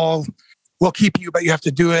 we'll keep you, but you have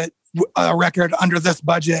to do it a record under this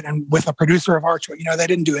budget and with a producer of our choice. They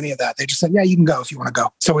didn't do any of that. They just said, yeah, you can go if you want to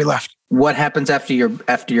go. So we left. What happens after your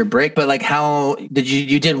break? But like, how did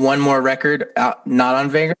you did one more record out, not on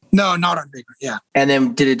Vagrant? No, not on Vagrant. Yeah. And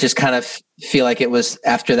then did it just kind of feel like it was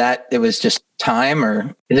after that, it was just time,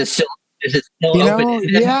 or is it still open?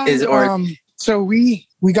 Yeah. So we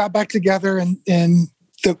got back together in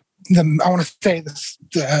the I want to say this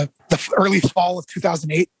the early fall of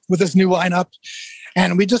 2008 with this new lineup,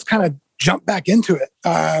 and we just kind of jumped back into it.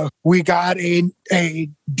 We got a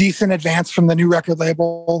decent advance from the new record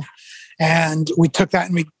label, and we took that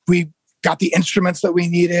and we got the instruments that we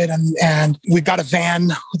needed, and we got a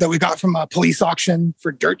van that we got from a police auction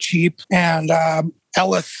for dirt cheap, and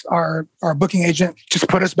Ellis, our booking agent, just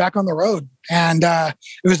put us back on the road, and it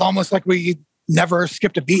was almost like we never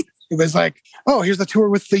skipped a beat. It was like, oh, here's the tour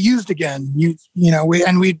with The Used again. We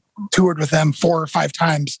toured with them 4 or 5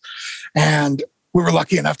 times, and we were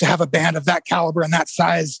lucky enough to have a band of that caliber and that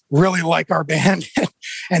size really like our band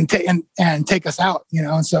and take us out.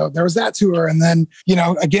 And so there was that tour, and then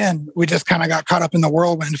again we just kind of got caught up in the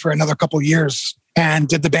whirlwind for another couple of years and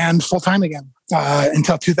did the band full time again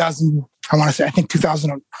until 2000. I want to say I think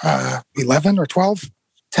 2011 or 12.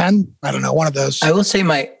 10, I don't know, one of those. I will say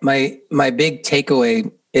my big takeaway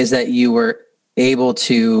is that you were able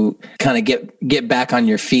to kind of get back on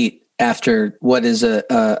your feet after what is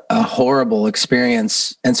a horrible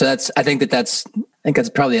experience. And so I think that's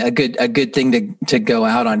probably a good thing to go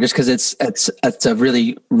out on, just because it's a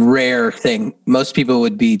really rare thing. Most people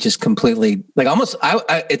would be just completely like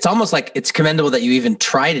it's almost like it's commendable that you even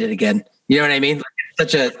tried it again. You know what I mean?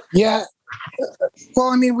 Like yeah. Well,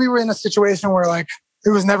 I mean, we were in a situation where like, it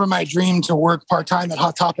was never my dream to work part-time at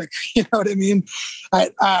Hot Topic. You know what I mean?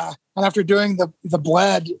 And after doing the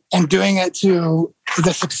Bled and doing it to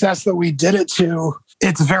the success that we did it to,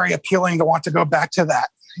 it's very appealing to want to go back to that.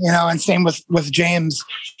 And same with James,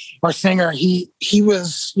 our singer. He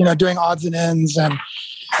was, doing odds and ends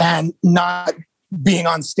and not being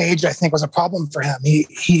on stage, I think was a problem for him.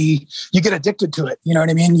 You get addicted to it. You know what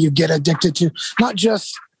I mean? You get addicted to not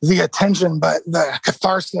just the attention, but the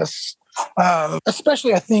catharsis.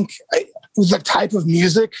 Especially, I think the type of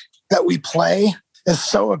music that we play is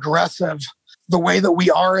so aggressive. The way that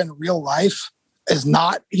we are in real life is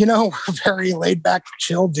not, very laid back,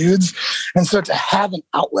 chill dudes. And so to have an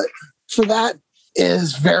outlet for that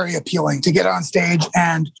is very appealing. To get on stage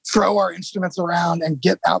and throw our instruments around and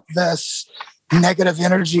get out this negative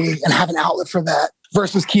energy and have an outlet for that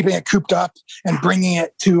versus keeping it cooped up and bringing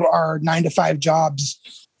it to our 9-to-5 jobs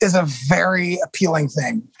is a very appealing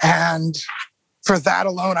thing. And for that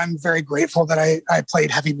alone, I'm very grateful that I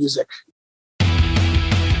played heavy music.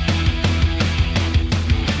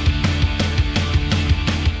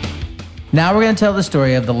 Now we're going to tell the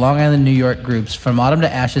story of the Long Island, New York groups From Autumn to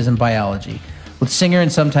Ashes and Biology, with singer and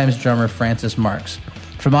sometimes drummer Francis Marks.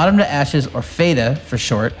 From Autumn to Ashes, or FADA for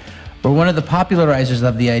short, were one of the popularizers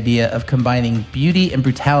of the idea of combining beauty and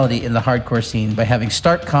brutality in the hardcore scene by having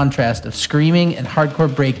stark contrast of screaming and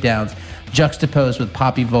hardcore breakdowns juxtaposed with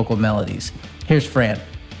poppy vocal melodies. Here's Fran.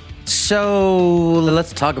 So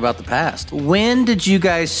let's talk about the past. When did you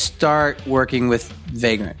guys start working with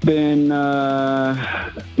Vagrant?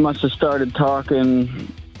 Must have started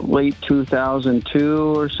talking late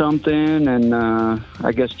 2002 or something, and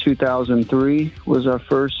I guess 2003 was our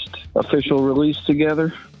first official release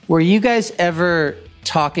together. Were you guys ever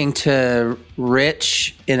talking to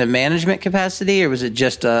Rich in a management capacity, or was it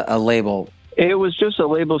just a label? It was just a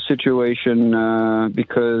label situation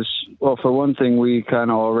because, well, for one thing, we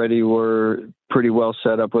kind of already were pretty well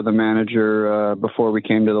set up with a manager before we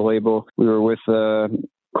came to the label. We were with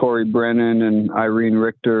Corey Brennan and Irene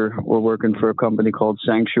Richter. Were working for a company called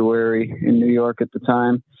Sanctuary in New York at the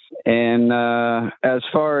time. And as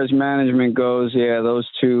far as management goes, yeah, those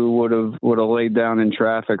two would have laid down in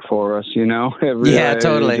traffic for us, you know?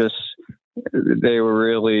 Totally. They were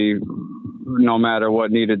really, no matter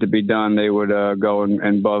what needed to be done, they would go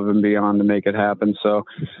and above and beyond to make it happen. So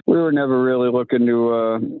we were never really looking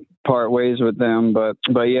to part ways with them. But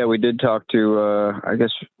yeah, we did talk to, I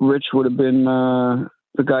guess Rich would have been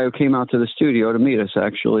the guy who came out to the studio to meet us,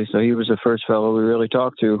 actually. So he was the first fellow we really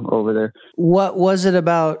talked to over there. What was it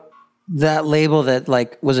about that label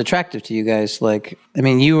that was attractive to you guys?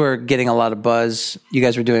 You were getting a lot of buzz. You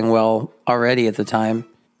guys were doing well already at the time.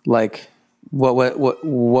 What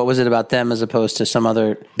was it about them as opposed to some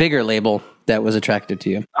other bigger label that was attractive to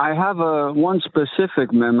you? I have one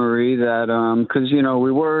specific memory that, because,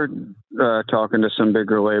 we were talking to some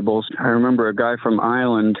bigger labels. I remember a guy from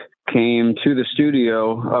Ireland came to the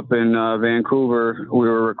studio up in Vancouver. We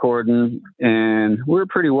were recording, and we were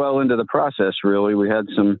pretty well into the process, really. We had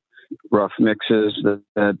some rough mixes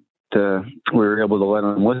that we were able to let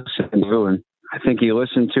him listen to, and I think he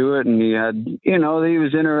listened to it, and he had, he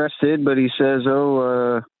was interested, but he says,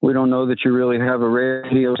 we don't know that you really have a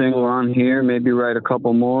radio single on here. Maybe write a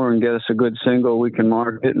couple more and get us a good single we can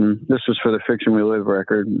market. And this was for the Fiction We Live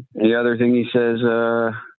record. And the other thing he says,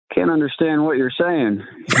 can't understand what you're saying,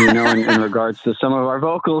 in regards to some of our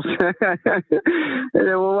vocals.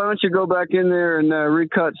 Well, why don't you go back in there and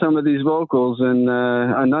recut some of these vocals and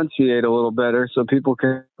enunciate a little better so people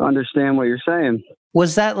can understand what you're saying.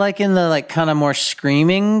 Was that in the kind of more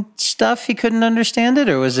screaming stuff he couldn't understand it,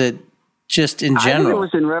 or was it just in general? I think it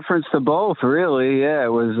was in reference to both, really. Yeah,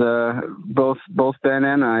 it was both Ben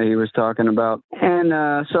and I he was talking about.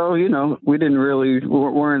 And so, we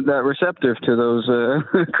weren't that receptive to those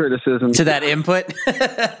criticisms. To that input?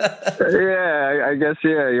 Yeah, I guess,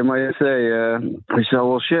 yeah, you might say. We said,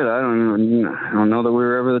 well, shit, I don't know that we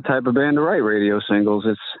were ever the type of band to write radio singles.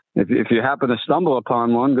 It's if you happen to stumble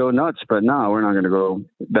upon one, go nuts. But no, we're not going to go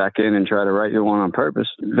back in and try to write you one on purpose.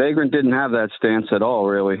 Vagrant didn't have that stance at all,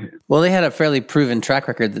 really. Well, they had a fairly proven track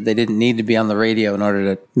record that they didn't need to be on the radio in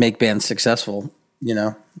order to make bands successful,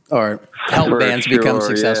 or help bands become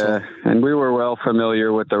successful. Yeah. And we were well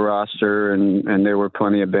familiar with the roster, and there were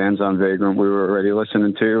plenty of bands on Vagrant we were already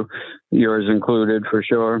listening to, yours included, for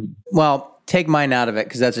sure. Well, take mine out of it,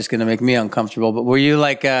 because that's just going to make me uncomfortable. But were you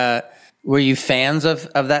were you fans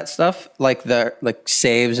of that stuff, like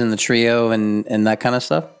Saves and the Trio and that kind of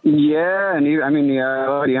stuff? Yeah, and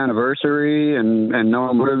the Anniversary and No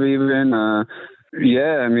One Would Have Even.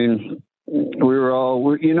 Yeah, we were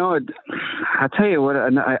all, I tell you what,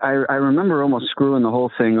 I remember almost screwing the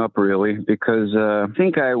whole thing up, really, because I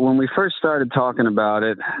think when we first started talking about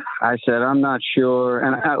it, I said, I'm not sure.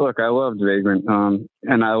 And I loved Vagrant,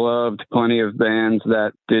 and I loved plenty of bands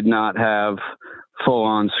that did not have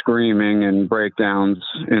full-on screaming and breakdowns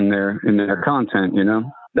in their content,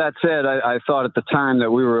 That said, I thought at the time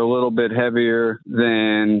that we were a little bit heavier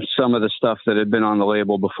than some of the stuff that had been on the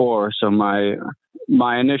label before. So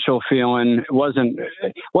my initial feeling wasn't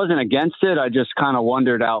against it. I just kind of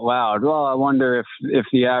wondered out loud, well, I wonder if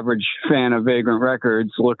the average fan of Vagrant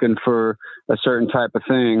Records looking for a certain type of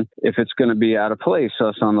thing, if it's going to be out of place,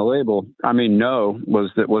 us on the label. No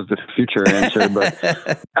was the future answer, but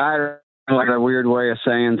I like a weird way of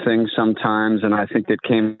saying things sometimes, and I think it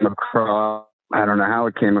came across I don't know how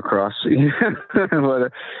it came across.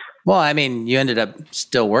 But, Well, I mean, you ended up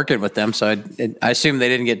still working with them, so I assume they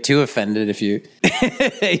didn't get too offended if you,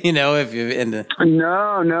 if you into.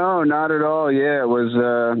 No, not at all. Yeah, it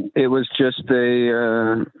was just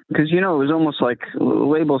because it was almost like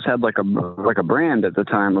labels had like a brand at the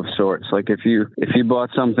time of sorts. Like if you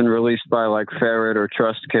bought something released by like Ferret or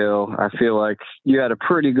Trustkill, I feel like you had a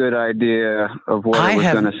pretty good idea of what it was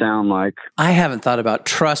going to sound like. I haven't thought about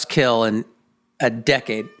Trustkill in a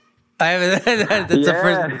decade.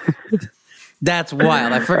 That's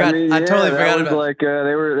wild. I forgot. I totally forgot about. Like they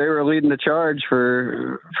were leading the charge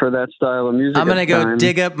for that style of music. I'm gonna go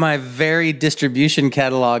dig up my very distribution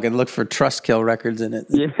catalog and look for Trustkill records in it.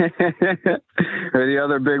 Yeah. Or the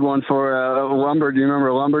other big one for Lumber. Do you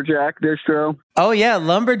remember Lumberjack distro? Oh yeah,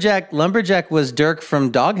 Lumberjack. Lumberjack was Dirk from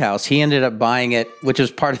Doghouse. He ended up buying it, which was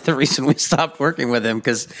part of the reason we stopped working with him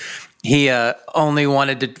because he only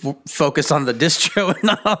wanted to focus on the distro and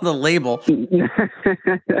not on the label. Yeah,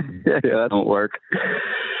 that don't work.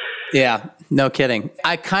 Yeah, no kidding.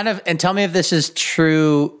 And tell me if this is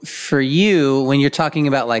true for you when you're talking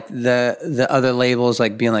about like the other labels,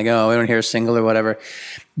 like being like, oh, we don't hear a single or whatever,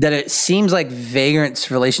 that it seems like Vagrant's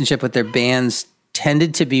relationship with their bands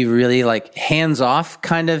tended to be really like hands off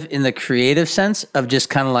kind of in the creative sense of just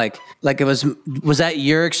kind of like it was that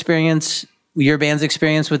your experience? Your band's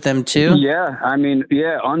experience with them too? Yeah, I mean,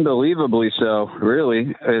 unbelievably so.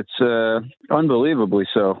 Really, it's unbelievably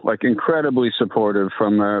so. Like incredibly supportive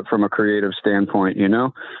from a creative standpoint.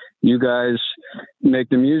 You guys make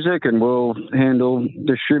the music, and we'll handle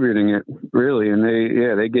distributing it. Really, and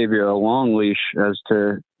they gave you a long leash as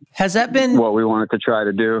to what we wanted to try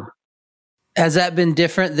to do. Has that been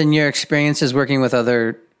different than your experiences working with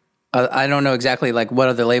other? I don't know exactly like what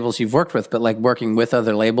other labels you've worked with, but like working with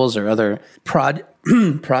other labels or other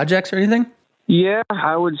projects or anything? Yeah,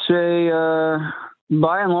 I would say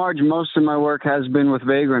by and large, most of my work has been with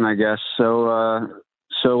Vagrant, I guess. So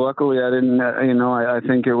luckily I didn't, I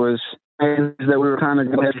think it was that we were kind of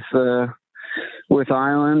with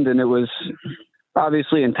Island, and it was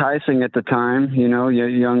obviously enticing at the time,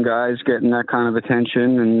 young guys getting that kind of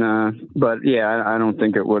attention. And, but yeah, I don't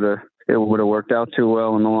think it would have worked out too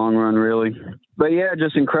well in the long run, really. But yeah,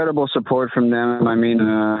 just incredible support from them. I mean,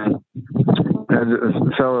 as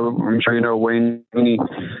a fellow, I'm sure Wayne, he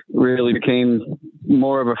really became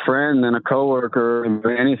more of a friend than a coworker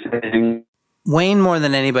or anything. Wayne, more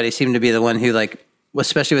than anybody, seemed to be the one who, like,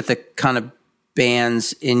 especially with the kind of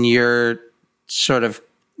bands in your sort of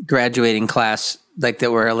graduating class, like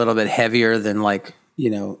that were a little bit heavier than like,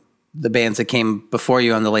 the bands that came before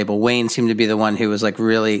you on the label. Wayne seemed to be the one who was like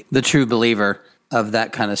really the true believer of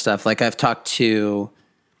that kind of stuff. Like I've talked to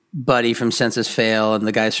Buddy from Senses Fail and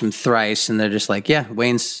the guys from Thrice, and they're just like, yeah,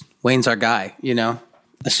 Wayne's our guy,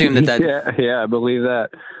 assume that. Yeah, I believe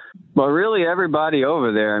that. But really everybody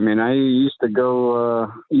over there, I mean, I used to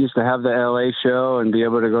have the LA show and be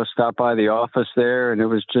able to go stop by the office there. And it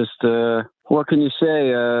was just, what can you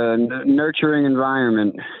say? Nurturing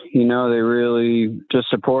environment. They really just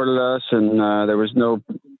supported us, and there was no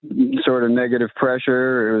sort of negative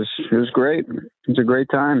pressure. It was great. It was a great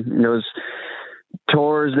time. It was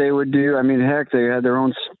tours they would do. I mean, heck, they had their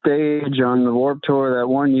own stage on the Warped Tour that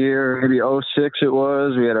one year, maybe 2006 it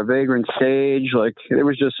was. We had a Vagrant stage. Like, it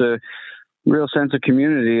was just a real sense of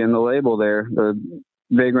community in the label there. The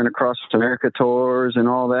Vagrant Across America tours and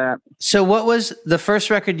all that. So what was the first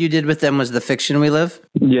record you did with them? Was The Fiction We Live?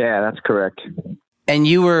 Yeah, that's correct. And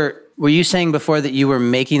were you saying before that you were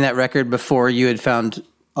making that record before you had found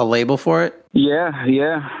a label for it? Yeah.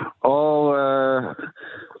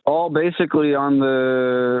 All basically on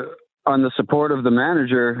the support of the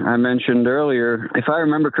manager I mentioned earlier. If I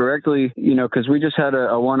remember correctly, because we just had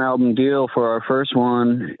a one album deal for our first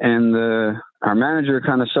one, and our manager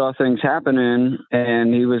kind of saw things happening,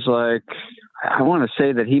 and he was like, I want to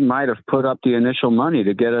say that he might have put up the initial money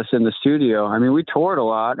to get us in the studio. I mean, we toured a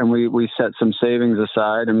lot, and we set some savings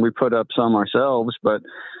aside, and we put up some ourselves, but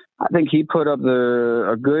I think he put up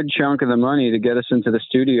a good chunk of the money to get us into the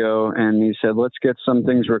studio, and he said, let's get some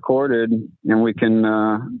things recorded, and we can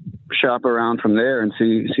shop around from there and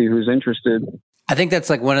see who's interested. I think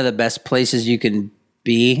that's like one of the best places you can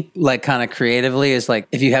be, like kind of creatively, is like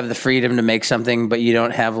if you have the freedom to make something, but you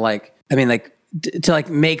don't have to like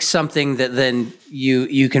make something that then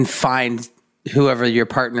you can find whoever your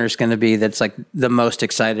partner is going to be that's like the most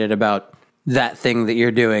excited about that thing that you're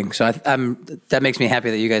doing. So that makes me happy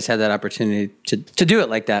that you guys had that opportunity to do it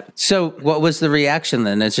like that. So what was the reaction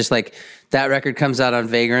then? It's just like that record comes out on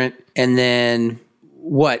Vagrant, and then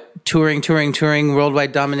what, touring,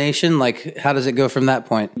 worldwide domination? Like, how does it go from that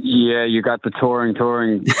point? Yeah, you got the touring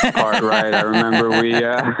part right. I remember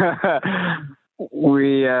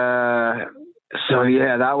so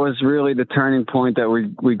yeah, that was really the turning point that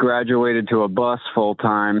we graduated to a bus full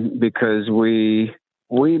time, because we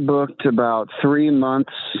booked about 3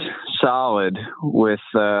 months solid with,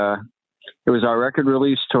 it was our record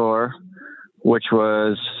release tour, which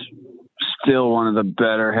was still one of the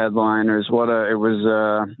better headliners. It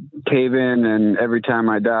was Cave In and Every Time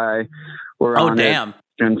I Die were on it.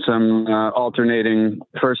 And some alternating,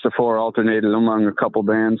 first of 4 alternated among a couple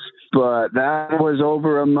bands. But that was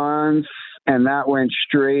over a month, and that went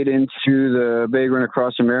straight into the Vagrant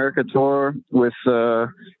Across America tour with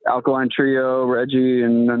Alkaline Trio, Reggie,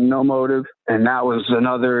 and No Motive. And that was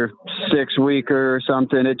another 6-weeker or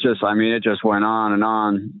something. It just went on and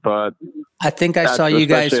on. But I think I saw you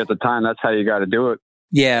guys at the time. That's how you got to do it.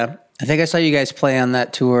 Yeah, I think I saw you guys play on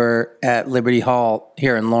that tour at Liberty Hall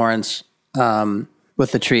here in Lawrence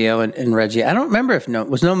with the trio and Reggie. I don't remember if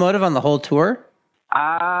was No Motive on the whole tour.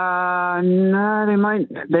 No, they might.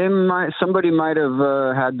 Somebody might have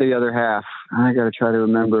had the other half. I got to try to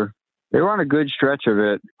remember. They were on a good stretch of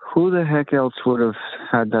it. Who the heck else would have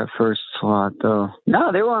had that first slot, though?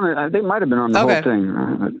 No, they were on it. They might have been on the whole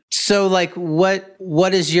thing. So, like,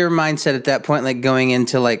 what is your mindset at that point? Like, going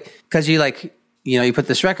into because you you put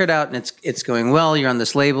this record out and it's going well. You're on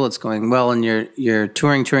this label. It's going well, and you're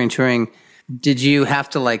touring. Did you have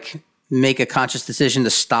to make a conscious decision to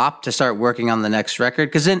start working on the next record?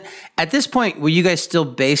 Because then at this point, were you guys still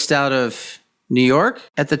based out of New York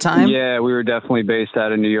at the time? Yeah, we were definitely based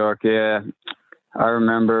out of New York. Yeah. I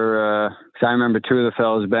remember 2 of the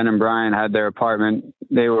fellas, Ben and Brian, had their apartment.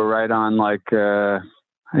 They were right on I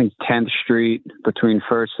think 10th Street between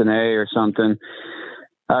First and A or something.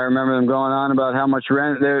 I remember them going on about how much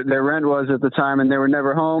rent their rent was at the time, and they were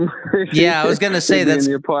never home. Yeah, I was going to say that's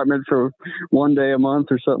in the apartment for 1 day a month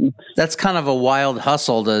or something. That's kind of a wild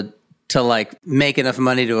hustle to make enough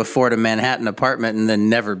money to afford a Manhattan apartment and then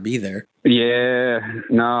never be there. Yeah,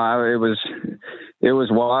 no, it was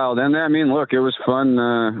wild. And I mean, look, it was fun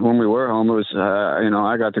when we were home. It was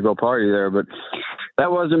I got to go party there, but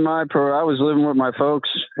that wasn't I was living with my folks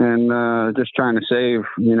and just trying to save.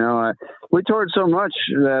 We toured so much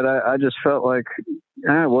that I just felt like,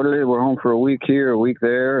 we're home for a week here, a week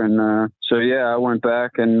there. And so, yeah, I went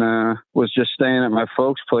back and was just staying at my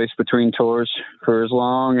folks' place between tours for as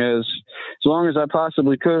long as I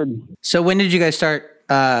possibly could. So when did you guys start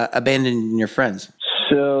abandoning your friends?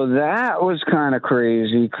 So that was kind of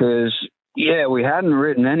crazy because, we hadn't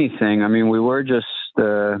written anything. I mean, we were just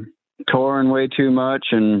touring way too much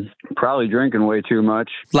and probably drinking way too much.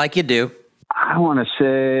 Like you do. I want to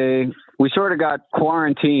say we sort of got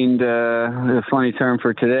quarantined, a funny term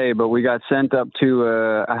for today, but we got sent up to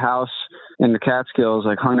a house in the Catskills,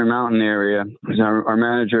 Hunter Mountain area. Our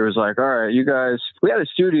manager was like, all right, you guys, we had a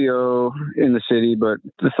studio in the city, but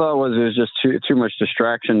the thought was there was just too much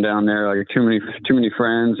distraction down there, too many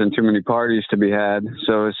friends and too many parties to be had.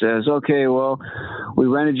 So it says, okay, well, we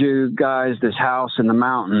rented you guys this house in the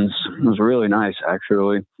mountains. It was really nice,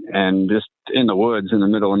 actually, and just in the woods in the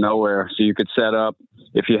middle of nowhere. So you could set up.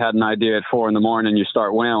 If you had an idea at 4 a.m, you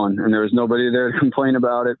start wailing, and there was nobody there to complain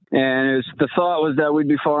about it. And the thought was that we'd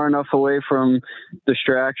be far enough away from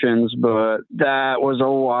distractions, but that was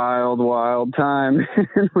a wild, wild time.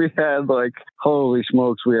 We had holy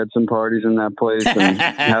smokes, we had some parties in that place and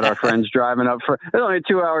had our friends driving up it was only a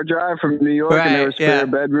 2-hour drive from New York, right, and there were spare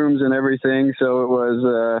bedrooms and everything. So it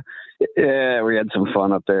was, we had some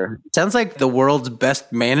fun up there. Sounds like the world's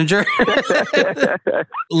best manager.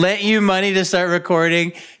 Lent you money to start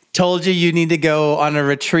recording, told you need to go on a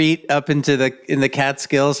retreat up in the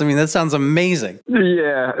Catskills. I mean, that sounds amazing.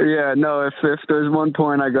 Yeah. No, if there's one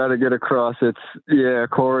point I got to get across, it's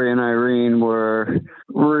Corey and Irene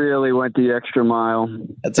really went the extra mile.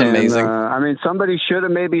 That's amazing. I mean, somebody should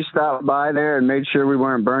have maybe stopped by there and made sure we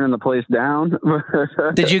weren't burning the place down.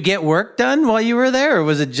 Did you get work done while you were there, or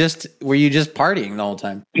were you just partying the whole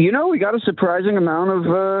time? We got a surprising amount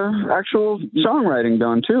of actual songwriting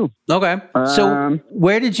done too. Okay. So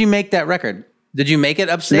where did you make that record? Did you make it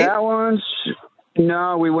upstate?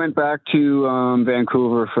 No, we went back to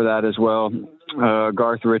Vancouver for that as well.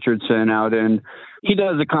 Garth Richardson he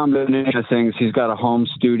does a combination of things. He's got a home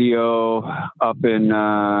studio up in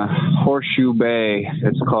Horseshoe Bay.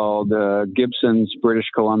 It's called Gibson's, British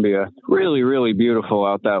Columbia. Really, really beautiful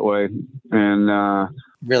out that way. And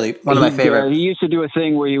really one of my favorite. He used to do a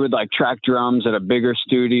thing where he would track drums at a bigger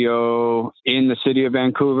studio in the city of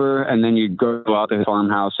Vancouver, and then you'd go out to his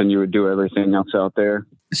farmhouse and you would do everything else out there.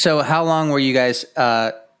 So how long were you guys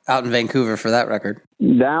out in Vancouver for that record?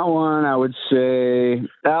 That one, I would say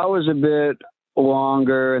that was a bit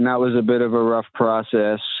longer, and that was a bit of a rough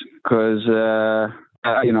process because,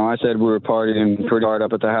 I said we were partying pretty hard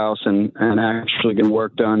up at the house and actually getting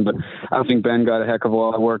work done, but I think Ben got a heck of a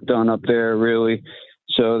lot of work done up there, really.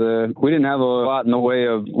 So we didn't have a lot in the way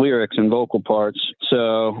of lyrics and vocal parts.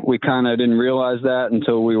 So we kind of didn't realize that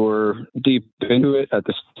until we were deep into it at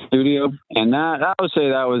the studio. And that, I would say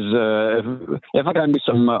that was, if I could do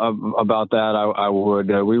something about that, I would.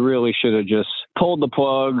 We really should have just pulled the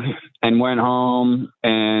plug and went home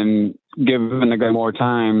and given the guy more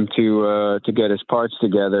time to get his parts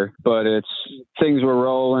together. But things were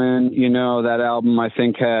rolling. That album I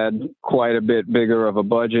think had quite a bit bigger of a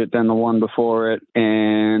budget than the one before it,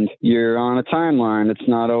 and you're on a timeline. It's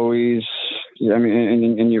not always. I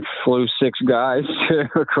mean, and you flew 6 guys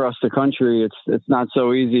across the country. It's not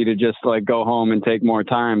so easy to just like go home and take more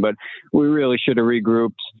time. But we really should have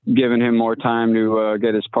regrouped, given him more time to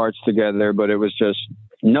get his parts together. But it was just,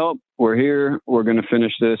 nope, we're here. We're going to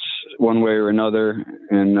finish this one way or another.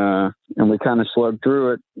 And we kind of slugged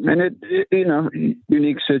through it. And it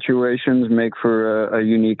unique situations make for a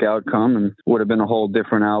unique outcome, and would have been a whole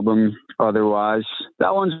different album otherwise.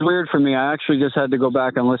 That one's weird for me. I actually just had to go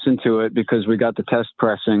back and listen to it because we got the test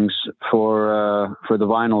pressings for the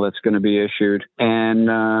vinyl that's going to be issued.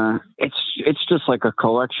 And it's just like a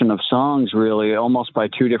collection of songs, really, almost by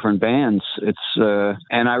 2 different bands.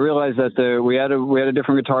 And I realized that we had a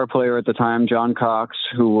different guitar player at the time, John Cox,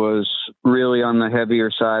 who was really on the heavier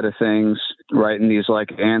side of things, writing these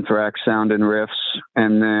like Anthrax sounding riffs.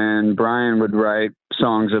 And then Brian would write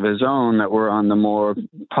songs of his own that were on the more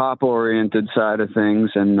pop oriented side of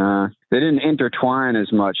things. And they didn't intertwine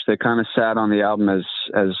as much. They kind of sat on the album as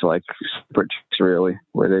like separate tracks, really.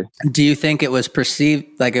 Do you think it was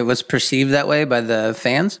perceived that way by the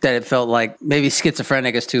fans? That it felt like, maybe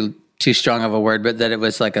schizophrenic is too strong of a word, but that it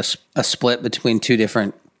was like a split between 2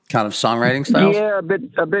 different kind of songwriting styles? Yeah,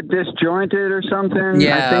 a bit disjointed or something.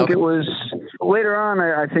 Yeah, I think it was later on.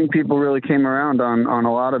 I think people really came around on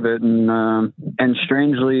a lot of it, and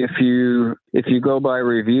strangely, if you go by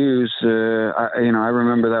reviews, I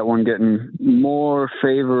remember that one getting more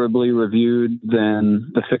favorably reviewed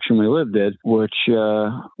than The Fiction We Live did, which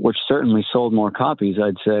certainly sold more copies,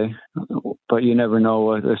 I'd say. But you never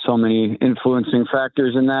know. There's so many influencing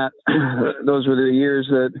factors in that. Those were the years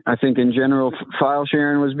that I think in general file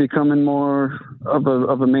sharing was becoming more of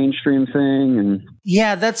a mainstream thing, and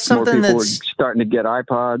yeah, that's something more people that's were starting to get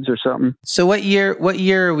iPods or something. So what year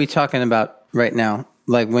are we talking about right now?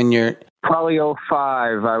 Like when you're probably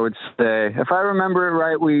 05, I would say. If I remember it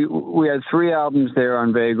right, we had 3 albums there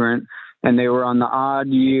on Vagrant, and they were on the odd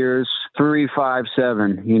years 3, 5,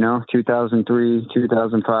 7. 2003,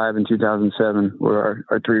 2005, and 2007 were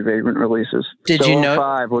our 3 Vagrant releases. Did you know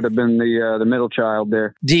 05 would have been the middle child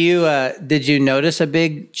there? Did you notice a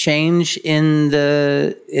big change in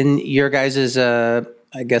your guys's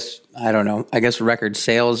I guess record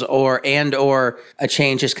sales or a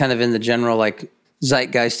change just kind of in the general like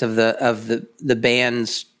zeitgeist of the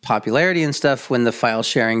band's popularity and stuff when the file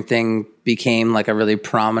sharing thing became like a really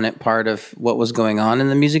prominent part of what was going on in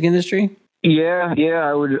the music industry? Yeah,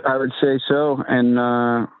 I would say so. And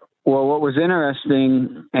what was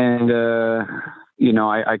interesting, and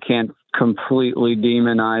I can't completely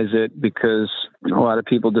demonize it because a lot of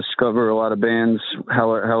people discover a lot of bands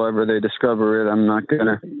however they discover it. I'm not going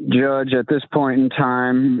to judge at this point in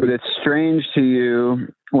time, but it's strange to you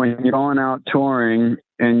when you're going out touring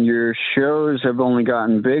and your shows have only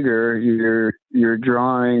gotten bigger, you're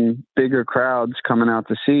drawing bigger crowds coming out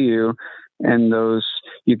to see you, and those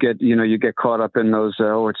you get caught up in those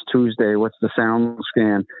it's Tuesday, what's the sound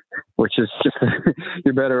scan, which is just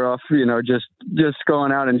you're better off just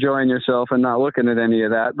going out enjoying yourself and not looking at any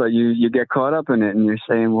of that, but you get caught up in it and you're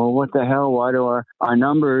saying, well, what the hell, why do our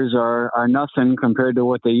numbers are nothing compared to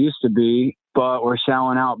what they used to be, but we're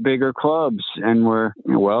selling out bigger clubs? And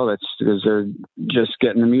that's because they're just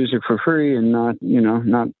getting the music for free and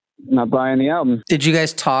not buying the album. Did you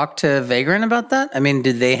guys talk to Vagrant about that? I mean,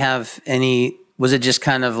 did they have was it just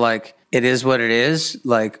kind of like, it is what it is?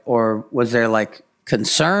 Like, or was there like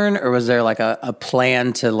concern, or was there like a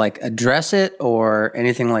plan to like address it or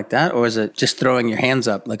anything like that? Or was it just throwing your hands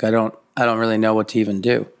up? Like, I don't really know what to even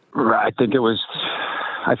do. I think it was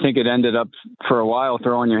I think it ended up for a while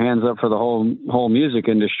throwing your hands up for the whole music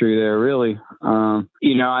industry there, really.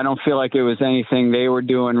 I don't feel like it was anything they were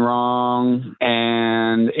doing wrong.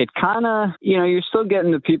 And it kind of, you're still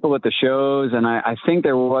getting the people at the shows. And I think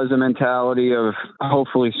there was a mentality of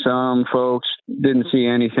hopefully some folks didn't see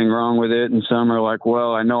anything wrong with it. And some are like,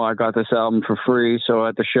 well, I know I got this album for free, so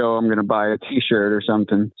at the show I'm going to buy a t-shirt or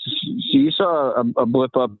something. So you saw a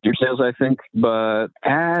blip up your sales, I think. But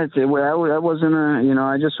that wasn't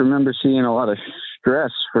I just remember seeing a lot of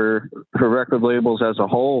stress for record labels as a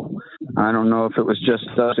whole. I don't know if it was just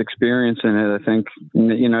us experiencing it. I think,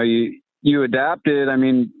 you adapted. I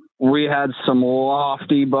mean, we had some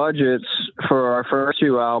lofty budgets for our first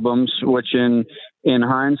two albums, which in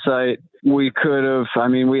hindsight, we could have,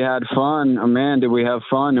 we had fun. Oh, man, did we have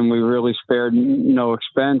fun? And we really spared no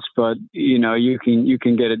expense, but you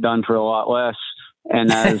can get it done for a lot less.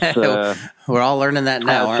 And as we're all learning that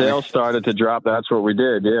now. As sales started to drop, that's what we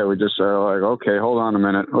did. Yeah, we just are like, okay, hold on a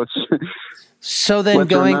minute. Let's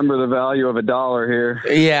remember the value of $1 here.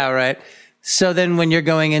 Yeah, right. So then when you're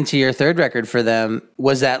going into your third record for them,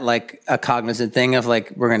 was that like a cognizant thing of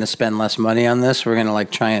like, we're going to spend less money on this? We're going to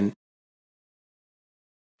like try and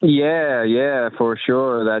Yeah, for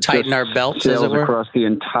sure. That tighten our belts, sales as it were? Across the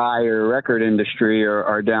entire record industry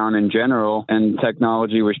are down in general, and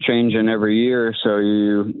technology was changing every year. So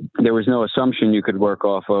there was no assumption you could work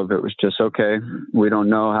off of. It was just, okay, we don't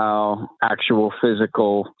know how actual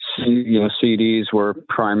physical CDs were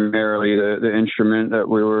primarily the instrument that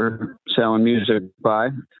we were selling music by.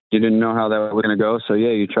 You didn't know how that was going to go. So yeah,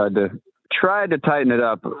 you tried to tighten it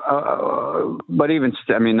up. But even,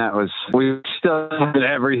 we still did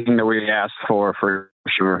everything that we asked for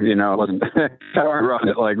sure. It wasn't, I weren't running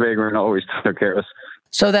it like Vagrant always took care of us.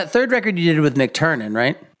 So that third record you did with McTurnan,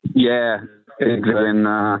 right? Yeah. And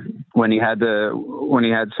when he had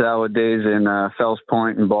Salad Days in Fells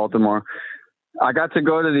Point in Baltimore, I got to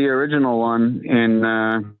go to the original one in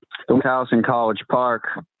the house in College Park.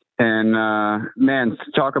 And, man,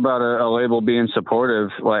 talk about a label being supportive.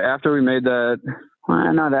 Like after we made that,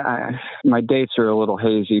 my dates are a little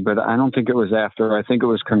hazy, but I don't think it was after. I think it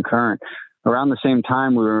was concurrent. Around the same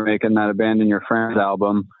time we were making that Abandon Your Friends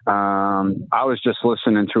album, I was just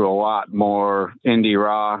listening to a lot more indie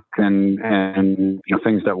rock and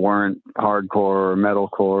things that weren't hardcore or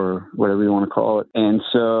metalcore or whatever you want to call it. And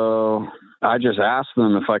so I just asked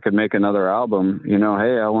them if I could make another album.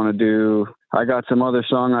 Hey, I got some other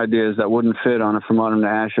song ideas that wouldn't fit on a From Autumn to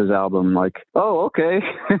Ashes album. Like, oh, okay.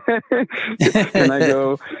 Can I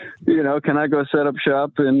go set up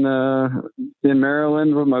shop in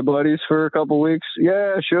Maryland with my buddies for a couple weeks?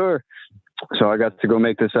 Yeah, sure. So I got to go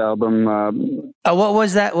make this album. What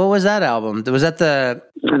was that? What was that album? Was that That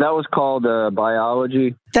was called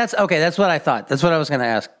Biology. That's okay. That's what I thought. That's what I was going to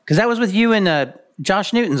ask. Because that was with you and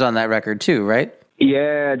Josh Newton's on that record too, right?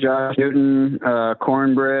 Yeah, Josh Newton,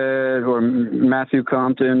 Cornbread, or Matthew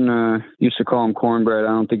Compton, used to call him Cornbread. I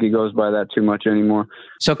don't think he goes by that too much anymore.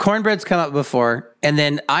 So Cornbread's come up before, and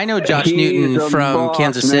then I know Josh Newton from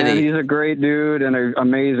Kansas City. Man. He's a great dude and an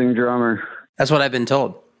amazing drummer. That's what I've been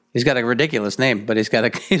told. He's got a ridiculous name, but he's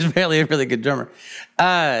barely a really good drummer.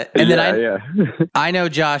 I know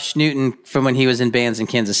Josh Newton from when he was in bands in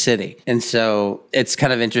Kansas City. And so it's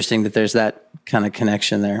kind of interesting that there's that kind of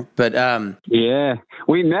connection there. But yeah,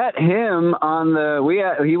 we met him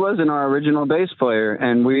he wasn't our original bass player,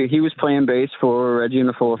 and he was playing bass for Reggie and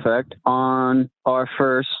the Full Effect on our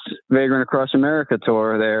first Vagrant Across America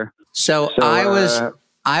tour there. So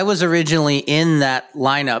I was originally in that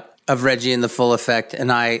lineup of Reggie and the Full Effect,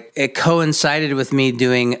 and it coincided with me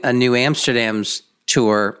doing a New Amsterdam's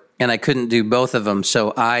tour, and I couldn't do both of them.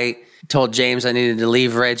 So I told James I needed to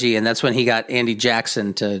leave Reggie, and that's when he got Andy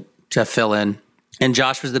Jackson to fill in. And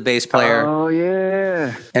Josh was the bass player. Oh,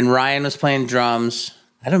 yeah. And Ryan was playing drums.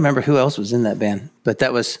 I don't remember who else was in that band, but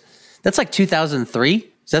that's like 2003. Does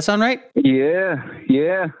that sound right?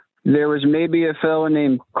 Yeah. There was maybe a fella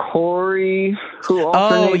named Corey who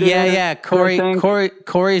alternated. Oh, yeah.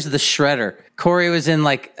 Corey's the shredder. Corey was in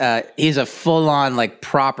he's a full-on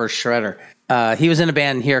proper shredder. He was in a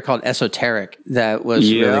band here called Esoteric that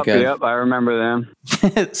was really good. Yep, I remember them.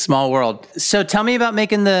 Small world. So tell me about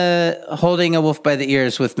making the Holding a Wolf by the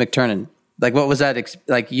Ears with McTurnan. Like, what was that?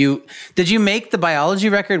 Did you make the Biology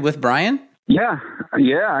record with Brian? Yeah.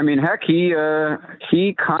 I mean, heck, he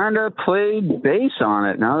kind of played bass on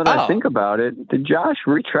it. Now that I think about it, did Josh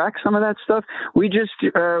retract some of that stuff? We just,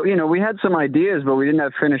 we had some ideas, but we didn't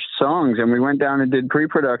have finished songs, and we went down and did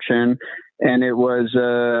pre-production. And it was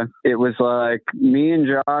like me and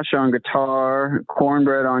Josh on guitar,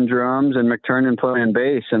 Cornbread on drums, and McTurnan playing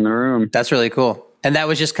bass in the room. That's really cool. And that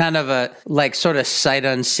was just kind of a like sort of sight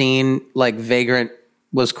unseen, like Vagrant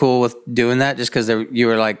was cool with doing that just because you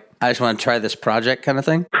were like, I just want to try this project kind of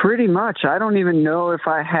thing? Pretty much. I don't even know if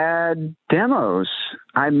I had demos.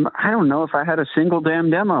 I don't know if I had a single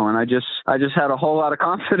damn demo, and I just had a whole lot of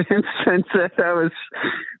confidence and said I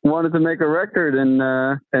wanted to make a record,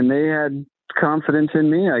 and they had confidence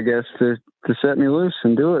in me, I guess, to set me loose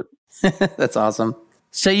and do it. That's awesome.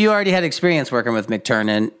 So you already had experience working with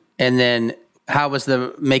McTernan, and then how was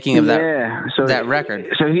the making of that that record?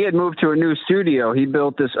 So he had moved to a new studio. He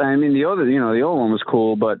built this. I mean, the old one was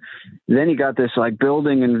cool, but then he got this like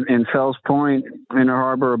building in Fells Point, Inner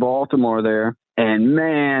Harbor of Baltimore there. And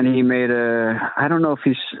man, he made I don't know if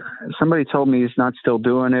somebody told me he's not still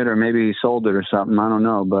doing it, or maybe he sold it or something. I don't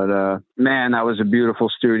know. But man, that was a beautiful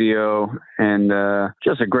studio, and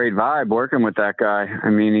just a great vibe working with that guy.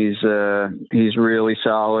 I mean, he's really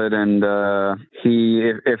solid, and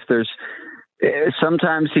if there's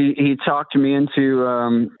sometimes he talked me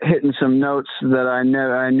into hitting some notes that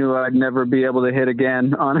I knew I'd never be able to hit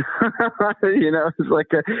again on. It's like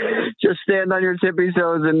just stand on your tippy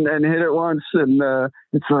toes and hit it once, and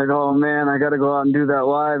it's like, oh man, I got to go out and do that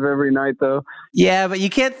live every night though. Yeah, but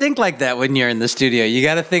you can't think like that when you're in the studio. You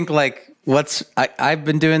got to think like, I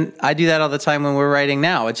do that all the time when we're writing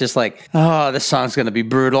now. It's just like, oh, this song's going to be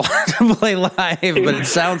brutal to play live, but it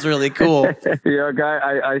sounds really cool. Yeah,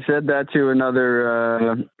 I said that to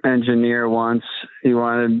another engineer once. We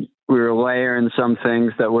were layering some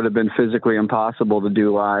things that would have been physically impossible to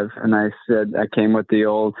do live. And I came with the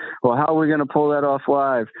old, well, how are we going to pull that off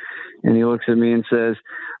live? And he looks at me and says,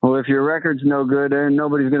 well, if your record's no good, then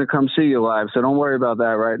nobody's going to come see you live. So don't worry about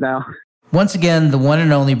that right now. Once again, the one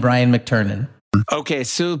and only Brian McTernan. Okay,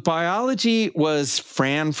 so Biology was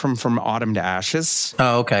Fran from Autumn to Ashes.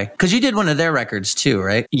 Oh, okay. Because you did one of their records too,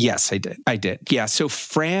 right? Yes, I did. Yeah, so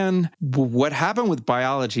Fran, what happened with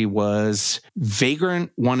Biology was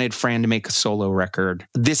Vagrant wanted Fran to make a solo record.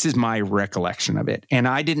 This is my recollection of it. And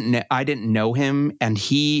I didn't know him, and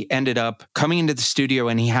he ended up coming into the studio,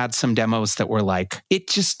 and he had some demos that were like,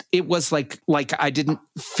 it was like I didn't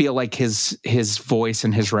feel like his voice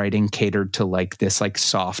and his writing catered to like this like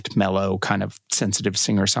soft, mellow kind of sensitive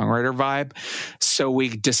singer-songwriter vibe. So we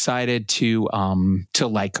decided to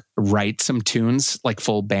like write some tunes like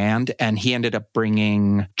full band, and he ended up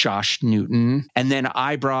bringing Josh Newton, and then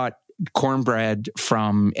I brought Cornbread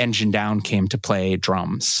from Engine Down came to play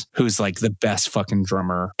drums, who's like the best fucking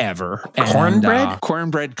drummer ever. Cornbread?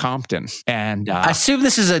 Cornbread Compton. And I assume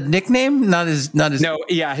this is a nickname, not his. No,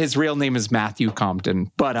 yeah, his real name is Matthew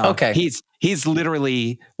Compton, but okay. He's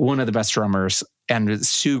literally one of the best drummers and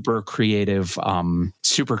super creative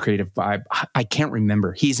vibe. I can't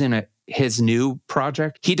remember. He's in his new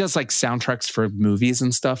project. He does like soundtracks for movies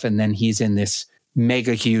and stuff, and then he's in this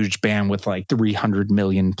mega huge band with like 300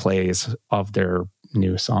 million plays of their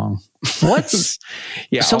new song. What's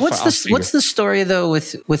the story though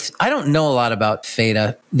with I don't know a lot about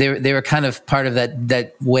Feta. They were kind of part of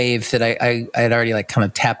that wave that I had already like kind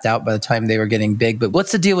of tapped out by the time they were getting big. But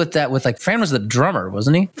what's the deal with that? With like Fran was the drummer,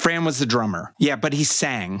 wasn't he? Fran was the drummer. Yeah, but he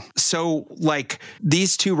sang. So like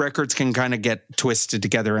these two records can kind of get twisted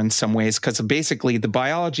together in some ways, because basically the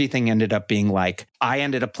Biology thing ended up being like I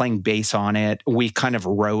ended up playing bass on it. We kind of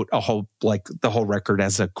wrote the whole record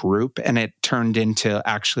as a group, and it turned into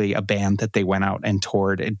actually a band that they went out and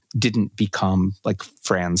toured. It didn't become like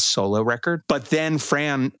Fran's solo record. But then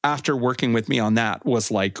Fran, after working with me on that, was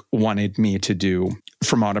like wanted me to do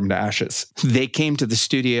From Autumn to Ashes. They came to the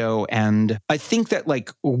studio, and I think that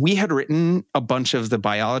like we had written a bunch of the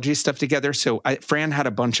Biology stuff together. So Fran had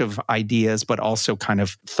a bunch of ideas, but also kind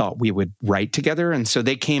of thought we would write together. And so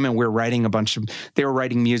they came and they were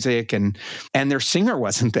writing music, and their singer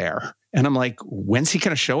wasn't there. And I'm like, when's he going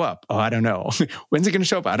to show up? Oh, I don't know. When's he going to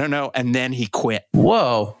show up? I don't know. And then he quit.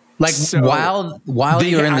 Whoa. Like while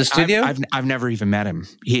you were in the studio? I've never even met him.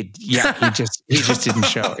 He just didn't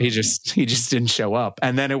show. He just didn't show up.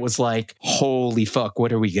 And then it was like, holy fuck,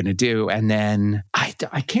 what are we gonna do? And then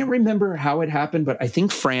I can't remember how it happened, but I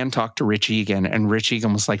think Fran talked to Rich Egan, and Rich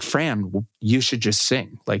Egan was like, Fran, you should just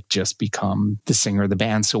sing, like just become the singer of the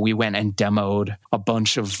band. So we went and demoed a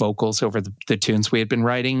bunch of vocals over the tunes we had been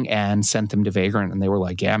writing and sent them to Vagrant, and they were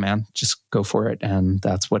like, yeah, man, just go for it. And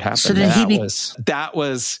that's what happened. So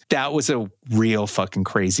that was a real fucking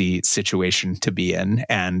crazy situation to be in.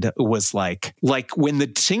 And it was like when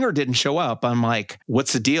the singer didn't show up, I'm like,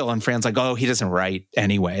 what's the deal? And Fran's like, oh, he doesn't write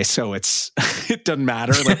anyway. So it doesn't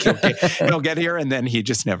matter. Like he'll get here. And then he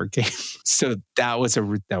just never came. So that was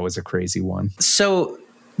a crazy one. So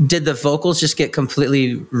did the vocals just get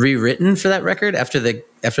completely rewritten for that record after that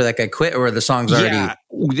guy quit, or were the songs already? Yeah.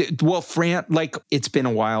 Well, Fran, like it's been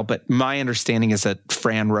a while, but my understanding is that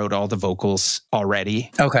Fran wrote all the vocals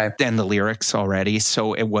already. Okay. And the lyrics already.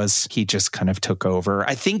 So he just kind of took over.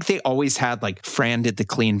 I think they always had like Fran did the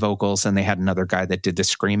clean vocals and they had another guy that did the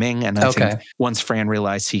screaming. And I think once Fran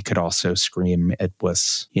realized he could also scream, it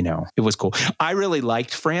was cool. I really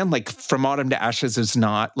liked Fran. Like From Autumn to Ashes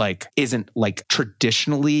isn't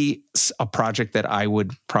traditionally a project that I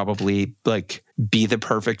would probably like be the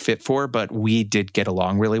perfect fit for, but we did get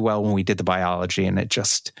along really well when we did the biology, and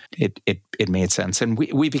it made sense, and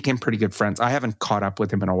we became pretty good friends. I haven't caught up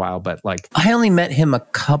with him in a while, but like I only met him a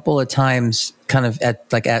couple of times kind of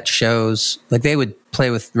at shows. Like they would play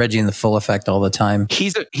with Reggie in the Full Effect all the time.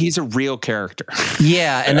 He's a real character.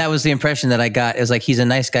 Yeah, and that was the impression that I got. Is like he's a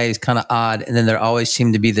nice guy, he's kind of odd, and then there always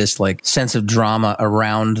seemed to be this like sense of drama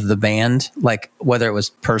around the band, like whether it was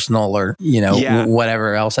personal or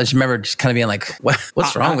whatever else. I just remember just kind of being like,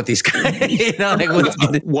 what's wrong with these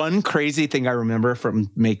guys? One crazy thing I remember from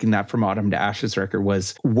making that From Autumn to Ashes record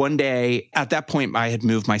was one day. At that point, I had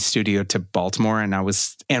moved my studio to Baltimore, and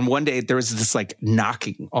one day there was this like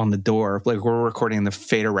knocking on the door. Like we're recording the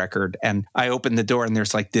Fader record, and I opened the door, and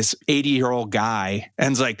there's like this 80-year-old guy,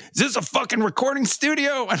 and it's like, "Is this a fucking recording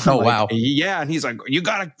studio?" And I'm like, wow, yeah. And he's like, "You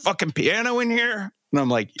got a fucking piano in here?" And I'm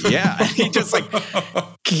like, yeah. And he just like,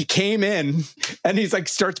 he came in and he's like,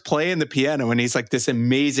 starts playing the piano. And he's like this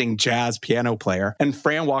amazing jazz piano player. And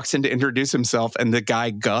Fran walks in to introduce himself. And the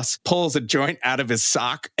guy, Gus, pulls a joint out of his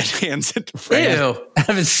sock and hands it to Fran. Ew, out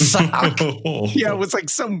of his sock. Yeah, it was like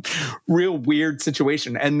some real weird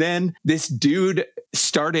situation. And then this dude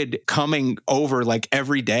started coming over like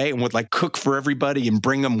every day and would like cook for everybody and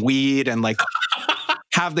bring them weed and like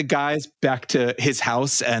have the guys back to his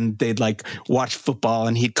house, and they'd like watch football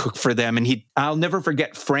and he'd cook for them. And I'll never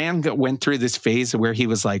forget, Fran went through this phase where he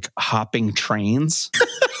was like hopping trains.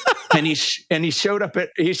 And he showed up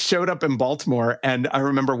in Baltimore, and I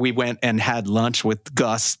remember we went and had lunch with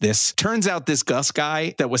Gus. Turns out this Gus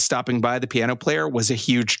guy that was stopping by, the piano player, was a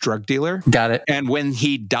huge drug dealer. Got it. And when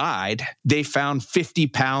he died, they found 50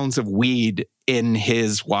 pounds of weed in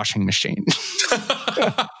his washing machine.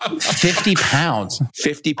 50 pounds.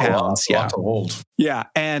 50 pounds. Yeah. Yeah. That's old. Yeah.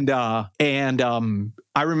 And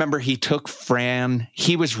I remember he took Fran.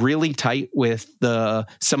 He was really tight with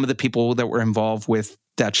some of the people that were involved with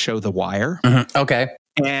that show, The Wire. Mm-hmm. Okay.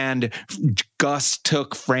 And Gus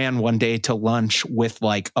took Fran one day to lunch with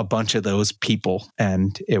like a bunch of those people,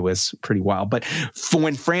 and it was pretty wild. But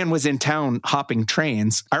when Fran was in town hopping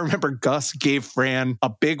trains, I remember Gus gave Fran a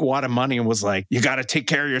big wad of money and was like, "You got to take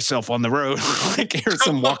care of yourself on the road." Like here's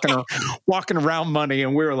some walking around money,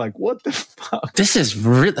 and we were like, "What the fuck?" This is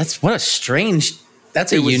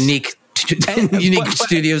that's a unique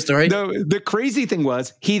studio story. The crazy thing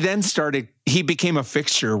was he became a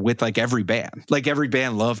fixture with like every band. Like every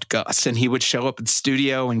band loved Gus, and he would show up at the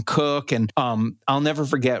studio and cook. And I'll never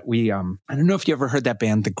forget, I don't know if you ever heard that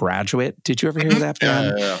band, The Graduate. Did you ever hear that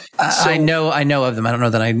band? Yeah. I know of them. I don't know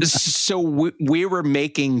that I. So we were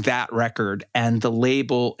making that record, and the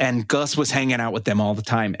label, and Gus was hanging out with them all the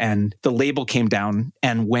time. And the label came down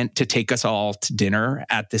and went to take us all to dinner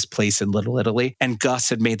at this place in Little Italy. And Gus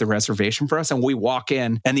had made the reservation for us. And we walk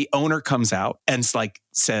in, and the owner comes out and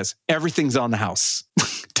says, "Everything's on the house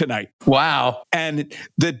tonight." Wow. And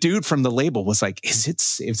the dude from the label was like, is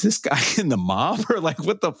this guy in the mob, or like,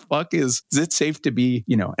 what the fuck is it safe to be,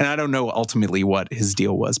 and I don't know ultimately what his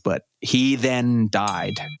deal was, but he then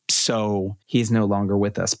died. So he's no longer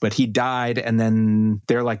with us, but he died. And then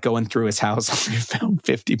they're like going through his house. They found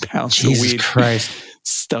 50 pounds of weed Christ.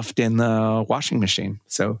 stuffed in the washing machine.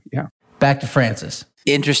 So yeah. Back to Francis.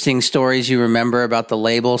 Interesting stories you remember about the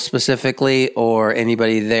label specifically, or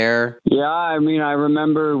anybody there? Yeah, I mean, I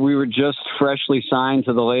remember we were just freshly signed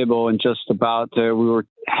to the label and just about to,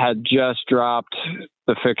 had just dropped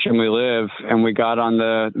The Fiction We Live, and we got on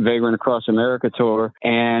the Vagrant Across America tour,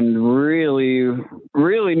 and really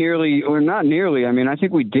nearly, or not nearly, I mean, I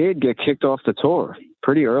think we did get kicked off the tour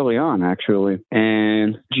pretty early on, actually,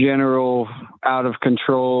 and general out of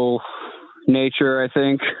control nature, I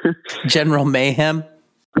think. General mayhem?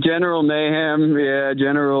 General mayhem, yeah,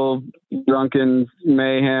 general drunken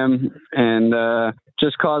mayhem, and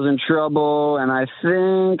just causing trouble. And I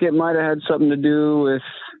think it might have had something to do with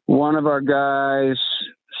one of our guys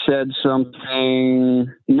said something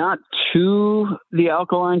not to the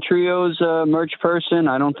Alkaline Trio's merch person.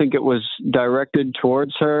 I don't think it was directed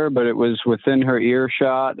towards her, but it was within her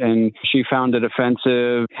earshot, and she found it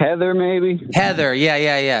offensive. Heather, maybe? Heather,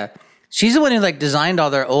 yeah. She's the one who like designed all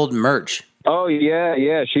their old merch. Oh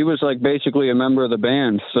yeah. She was like basically a member of the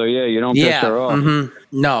band. So yeah, you don't piss her off.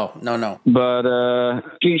 Mm-hmm. No. But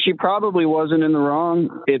she probably wasn't in the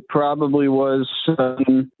wrong. It probably was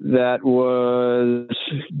something that was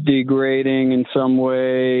degrading in some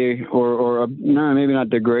way, or no, maybe not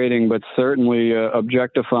degrading, but certainly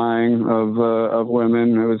objectifying of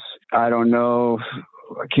women. It was, I don't know.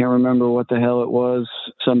 I can't remember what the hell it was.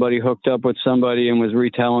 Somebody hooked up with somebody and was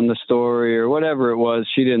retelling the story or whatever it was.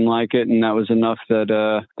 She didn't like it, and that was enough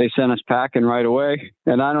that they sent us packing right away.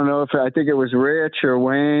 And I don't know if I think it was Rich or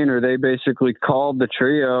Wayne, or they basically called the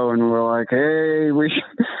trio and were like, hey,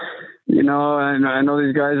 you know, and I know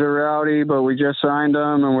these guys are rowdy, but we just signed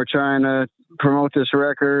them and we're trying to promote this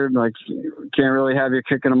record. Like, can't really have you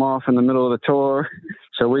kicking them off in the middle of the tour.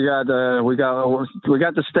 So we got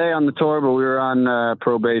to stay on the tour, but we were on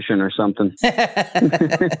probation or something.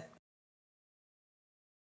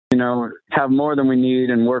 You know, have more than we need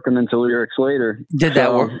and work them into lyrics later. Did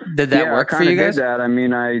that work? Did that work for you guys? Did that. I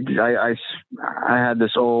mean, I had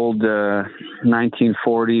this old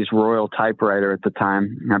 1940s Royal typewriter at the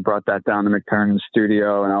time. I brought that down to McTernan's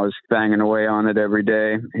studio, and I was banging away on it every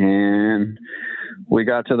day. And we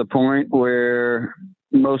got to the point where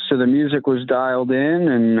most of the music was dialed in,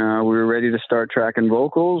 and we were ready to start tracking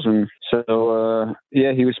vocals. And so,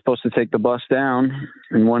 he was supposed to take the bus down.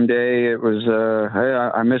 And one day it was,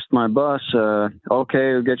 hey, I missed my bus.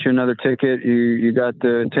 Okay, we'll get you another ticket. You got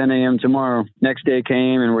the 10 a.m. tomorrow. Next day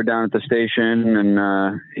came, and we're down at the station,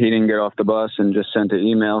 and he didn't get off the bus and just sent an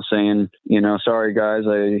email saying, you know, sorry guys,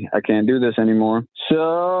 I can't do this anymore.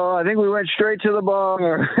 So I think we went straight to the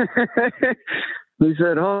bar. We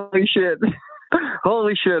said,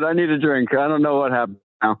 holy shit, I need a drink. I don't know what happened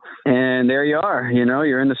now. And there you are. You know,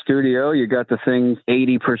 you're in the studio. You got the thing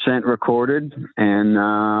 80% recorded. And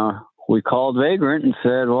we called Vagrant and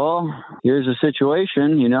said, well, here's the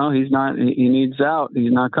situation. You know, he needs out.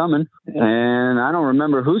 He's not coming. And I don't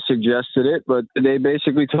remember who suggested it, but they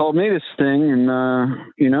basically told me this thing. And,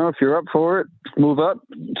 you know, if you're up for it, move up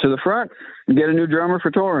to the front and get a new drummer for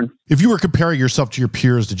touring. If you were comparing yourself to your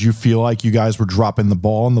peers, did you feel like you guys were dropping the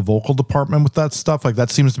ball in the vocal department with that stuff? Like, that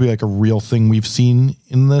seems to be like a real thing we've seen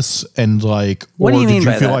in this. And like, what do you mean by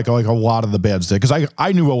that? Did you feel like a lot of the bands did? Because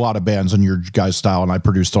I knew a lot of bands in your guys' style, and I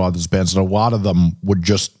produced a lot of these bands, and a lot of them would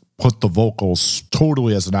just put the vocals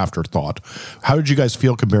totally as an afterthought. How did you guys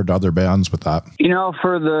feel compared to other bands with that? You know,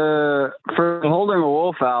 for the Holding a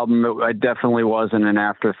Wolf album, it definitely wasn't an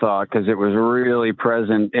afterthought, because it was really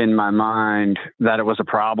present in my mind that it was a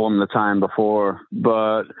problem the time before.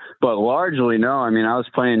 But largely, no. I mean, I was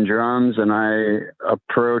playing drums, and I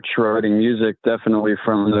approach writing music definitely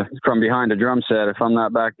from behind a drum set. If I'm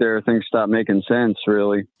not back there, things stop making sense,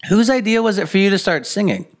 really. Whose idea was it for you to start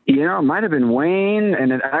singing? You know, it might have been Wayne,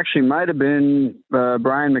 and it actually might have been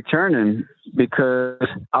Brian McTernan, because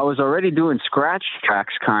I was already doing scratch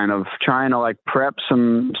tracks, kind of trying to like prep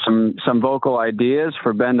some vocal ideas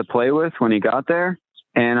for Ben to play with when he got there.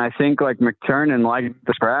 And I think like McTernan liked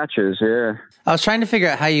the scratches. Yeah. I was trying to figure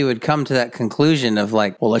out how you would come to that conclusion of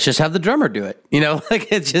like, well, let's just have the drummer do it. You know,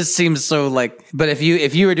 like it just seems so like, but if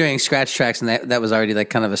you were doing scratch tracks and that was already like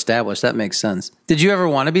kind of established, that makes sense. Did you ever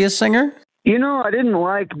want to be a singer? You know, I didn't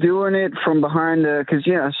like doing it from behind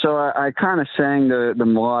so I kind of sang the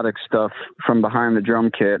melodic stuff from behind the drum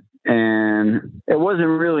kit. And it wasn't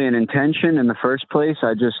really an intention in the first place.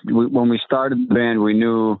 When we started the band, we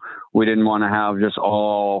knew we didn't want to have just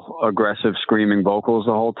all aggressive screaming vocals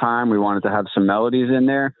the whole time. We wanted to have some melodies in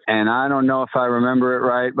there. And I don't know if I remember it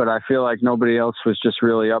right, but I feel like nobody else was just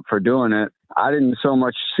really up for doing it. I didn't so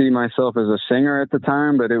much see myself as a singer at the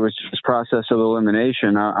time, but it was just process of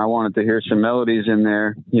elimination. I wanted to hear some melodies in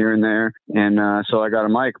there, here and there. And so I got a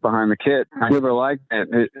mic behind the kit. I never liked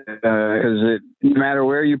it because no matter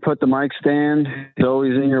where you put the mic stand, it's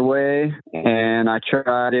always in your way. And I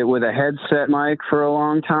tried it with a headset mic for a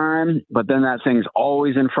long time, but then that thing's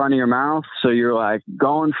always in front of your mouth. So you're like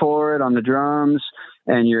going for it on the drums,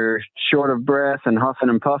 and you're short of breath and huffing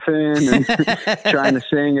and puffing and trying to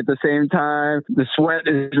sing at the same time. The sweat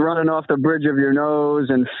is running off the bridge of your nose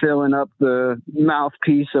and filling up the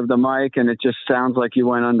mouthpiece of the mic, and it just sounds like you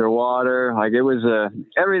went underwater. Like it was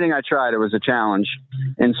everything I tried, it was a challenge.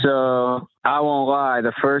 And so I won't lie,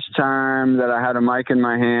 the first time that I had a mic in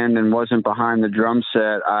my hand and wasn't behind the drum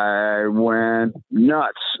set, I went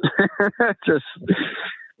nuts. Just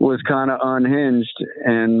was kind of unhinged,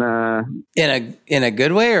 and in a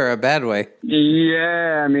good way or a bad way?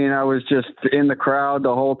 Yeah, I mean, I was just in the crowd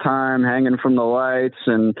the whole time, hanging from the lights,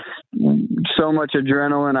 and so much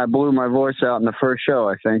adrenaline. I blew my voice out in the first show,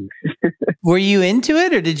 I think. Were you into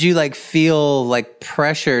it, or did you like feel like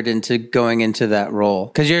pressured into going into that role?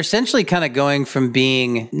 Because you're essentially kind of going from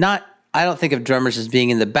being not, I don't think of drummers as being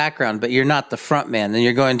in the background, but you're not the front man, and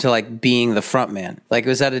you're going to like being the front man. Like,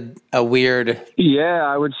 was that a weird? Yeah,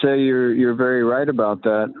 I would say you're very right about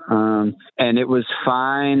that. And it was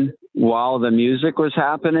fine while the music was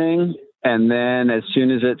happening. And then as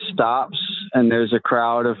soon as it stops and there's a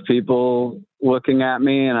crowd of people looking at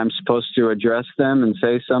me and I'm supposed to address them and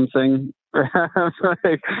say something,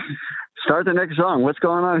 like, start the next song. What's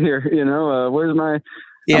going on here? You know, where's my...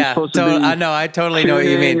 Yeah, I know. I totally know what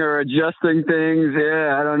you mean. Or adjusting things.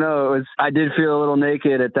 Yeah, I don't know. I did feel a little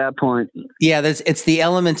naked at that point. Yeah, it's the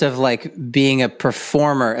element of like being a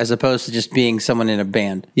performer as opposed to just being someone in a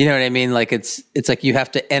band. You know what I mean? Like it's like you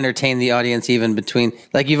have to entertain the audience even between.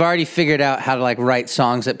 Like you've already figured out how to like write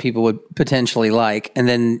songs that people would potentially like, and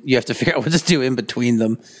then you have to figure out what to do in between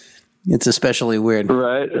them. It's especially weird.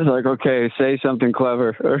 Right. It's like, okay, say something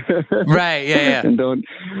clever. Right. Yeah. And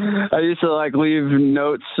I used to like leave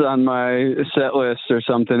notes on my set list or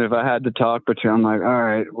something if I had to talk, but I'm like, all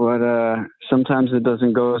right, sometimes it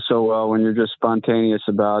doesn't go so well when you're just spontaneous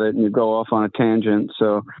about it and you go off on a tangent.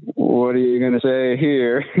 So what are you going to say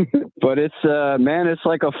here? But it's, man, it's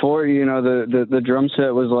like a fort, you know, the drum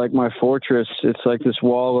set was like my fortress. It's like this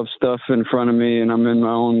wall of stuff in front of me and I'm in my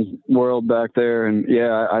own world back there. And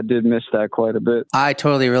yeah, I did miss that quite a bit. I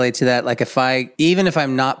totally relate to that. Like even if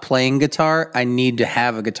I'm not playing guitar, I need to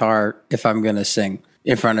have a guitar if I'm going to sing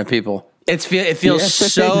in front of people. It feels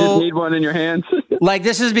so... You just need one in your hands. Like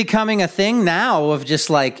this is becoming a thing now of just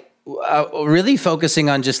like really focusing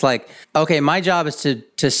on just like, okay, my job is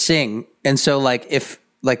to sing. And so like if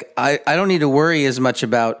like I don't need to worry as much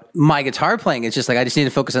about my guitar playing. It's just like I just need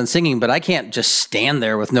to focus on singing, but I can't just stand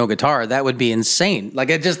there with no guitar. That would be insane.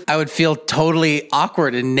 Like I would feel totally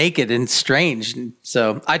awkward and naked and strange.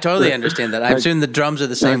 So I totally understand that. I assume the drums are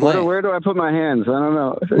the same way. Where do I put my hands? I don't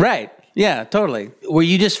know. Right. Yeah, totally. Were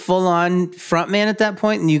you just full on frontman at that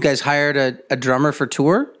point and you guys hired a drummer for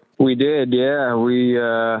tour? We did. Yeah.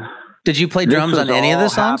 Did you play drums on any of the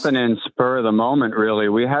songs? Happened in spur of the moment, really.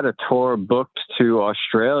 We had a tour booked to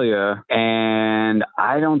Australia, and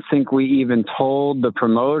I don't think we even told the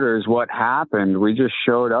promoters what happened. We just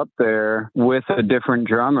showed up there with a different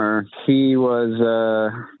drummer. He was,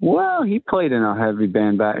 he played in a heavy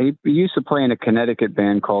band back. He used to play in a Connecticut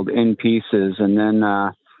band called In Pieces, and then,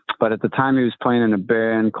 but at the time he was playing in a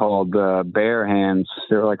band called Bare Hands.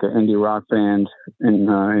 They're like an indie rock band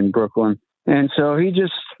in Brooklyn. And so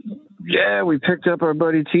we picked up our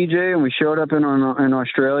buddy TJ and we showed up in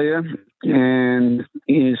Australia. And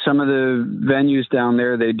some of the venues down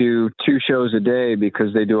there, they do 2 shows a day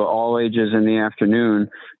because they do all ages in the afternoon.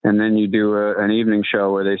 And then you do an evening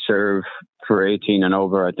show where they serve for 18 and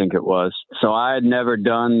over, I think it was. So I had never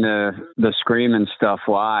done the screaming stuff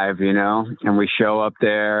live, you know, and we show up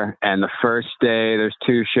there and the first day there's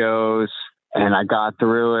 2 shows. And I got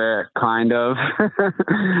through it, kind of.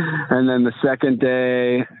 And then the second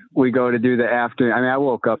day, we go to do the afternoon. I mean, I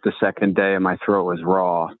woke up the second day and my throat was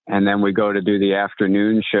raw. And then we go to do the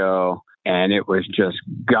afternoon show, and it was just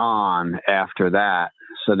gone after that.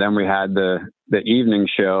 So then we had the evening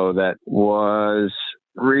show that was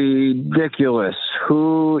ridiculous.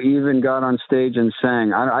 Who even got on stage and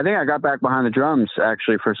sang? I think I got back behind the drums,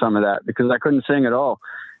 actually, for some of that, because I couldn't sing at all.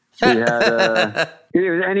 We had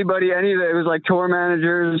it was like tour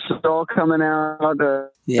managers all coming out.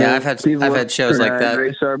 I've had shows like that.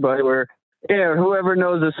 Race our buddy where whoever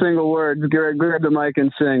knows a single word, grab the mic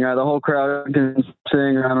and sing. The whole crowd can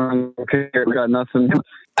sing. I don't care. We got nothing.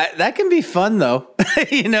 That can be fun though.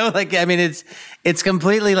 You know, like I mean, it's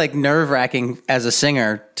completely like nerve-wracking as a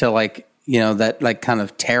singer to like, you know, that like kind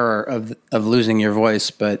of terror of losing your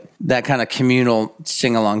voice, but that kind of communal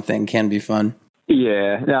sing-along thing can be fun.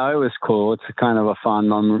 Yeah, no, it was cool. It's kind of a fond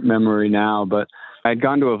memory now, but I'd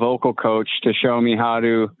gone to a vocal coach to show me how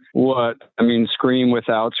to scream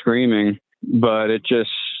without screaming, but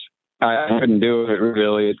I couldn't do it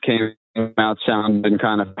really. It came out sounding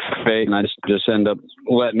kind of fake, and I just end up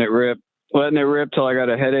letting it rip till I got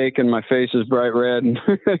a headache and my face is bright red.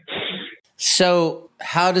 So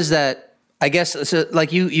how does that, I guess, so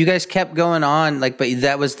like you guys kept going on, like, but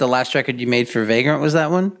that was the last record you made for Vagrant, was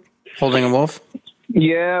that one? Holding a Wolf?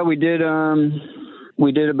 Yeah, we did about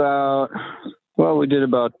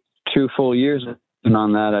 2 full years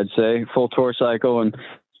on that, I'd say, full tour cycle.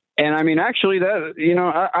 And I mean, actually, that, you know,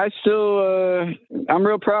 I still, I'm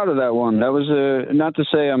real proud of that one. That was not to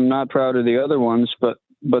say I'm not proud of the other ones, but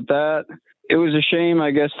that, it was a shame,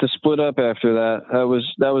 I guess, to split up after that.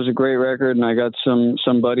 That was a great record, and I got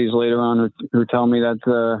some buddies later on who tell me that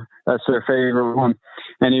that's their favorite one.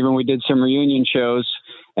 And even we did some reunion shows,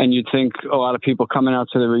 and you'd think a lot of people coming out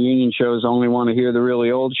to the reunion shows only want to hear the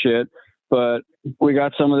really old shit, but we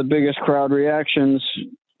got some of the biggest crowd reactions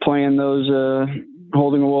playing those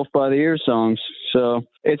Holding a Wolf by the Ear songs. So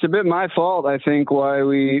it's a bit my fault, I think, why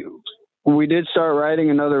we did start writing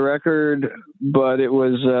another record, but it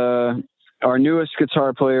was our newest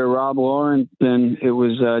guitar player, Rob Lawrence, and it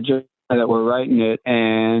was just that we're writing it,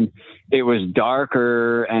 and it was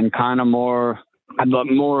darker and kind of more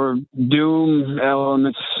doom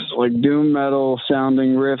elements, like doom metal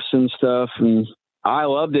sounding riffs and stuff, and I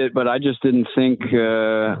loved it, but I just didn't think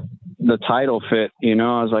the title fit. You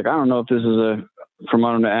know, I was like, I don't know if this is a From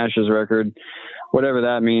Autumn to Ashes record, whatever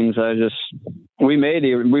that means. We made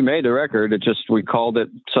the record. It just, we called it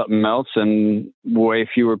something else, and way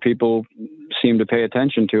fewer people seemed to pay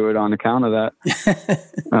attention to it on account of that.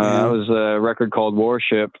 That was a record called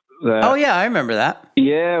Warship. Oh yeah, I remember that.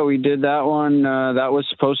 Yeah, we did that one. That was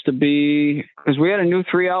supposed to be, because we had a new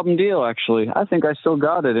 3-album deal, actually. I think I still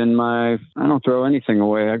got it in my, I don't throw anything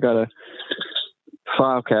away. I got a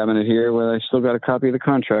file cabinet here where I still got a copy of the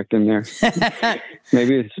contract in there.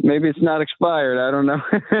 maybe it's not expired. I don't know.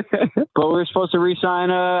 But we were supposed to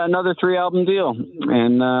re-sign another 3-album deal,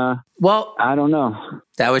 and well, I don't know.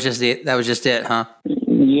 That was just it, huh?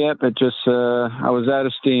 Yep, it just I was out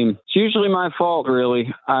of steam. It's usually my fault,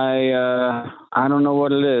 really. I don't know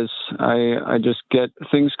what it is. I just get,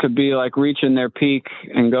 things could be like reaching their peak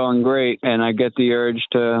and going great, and I get the urge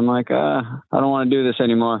to, I'm like, I don't want to do this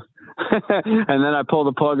anymore. And then I pull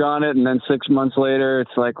the plug on it, and then 6 months later,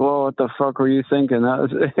 it's like, whoa, what the fuck were you thinking? That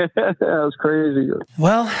was crazy.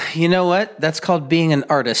 Well, you know what? That's called being an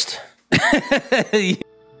artist.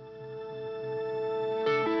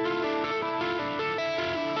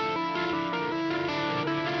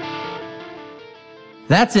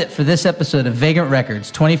 That's it for this episode of Vagrant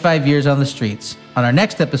Records, 25 Years on the Streets. On our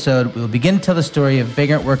next episode, we will begin to tell the story of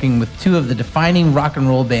Vagrant working with two of the defining rock and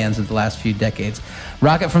roll bands of the last few decades,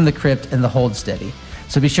 Rocket from the Crypt and The Hold Steady.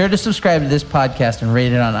 So be sure to subscribe to this podcast and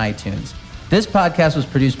rate it on iTunes. This podcast was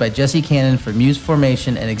produced by Jesse Cannon for Muse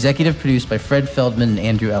Formation and executive produced by Fred Feldman and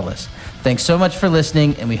Andrew Ellis. Thanks so much for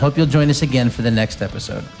listening, and we hope you'll join us again for the next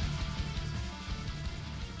episode.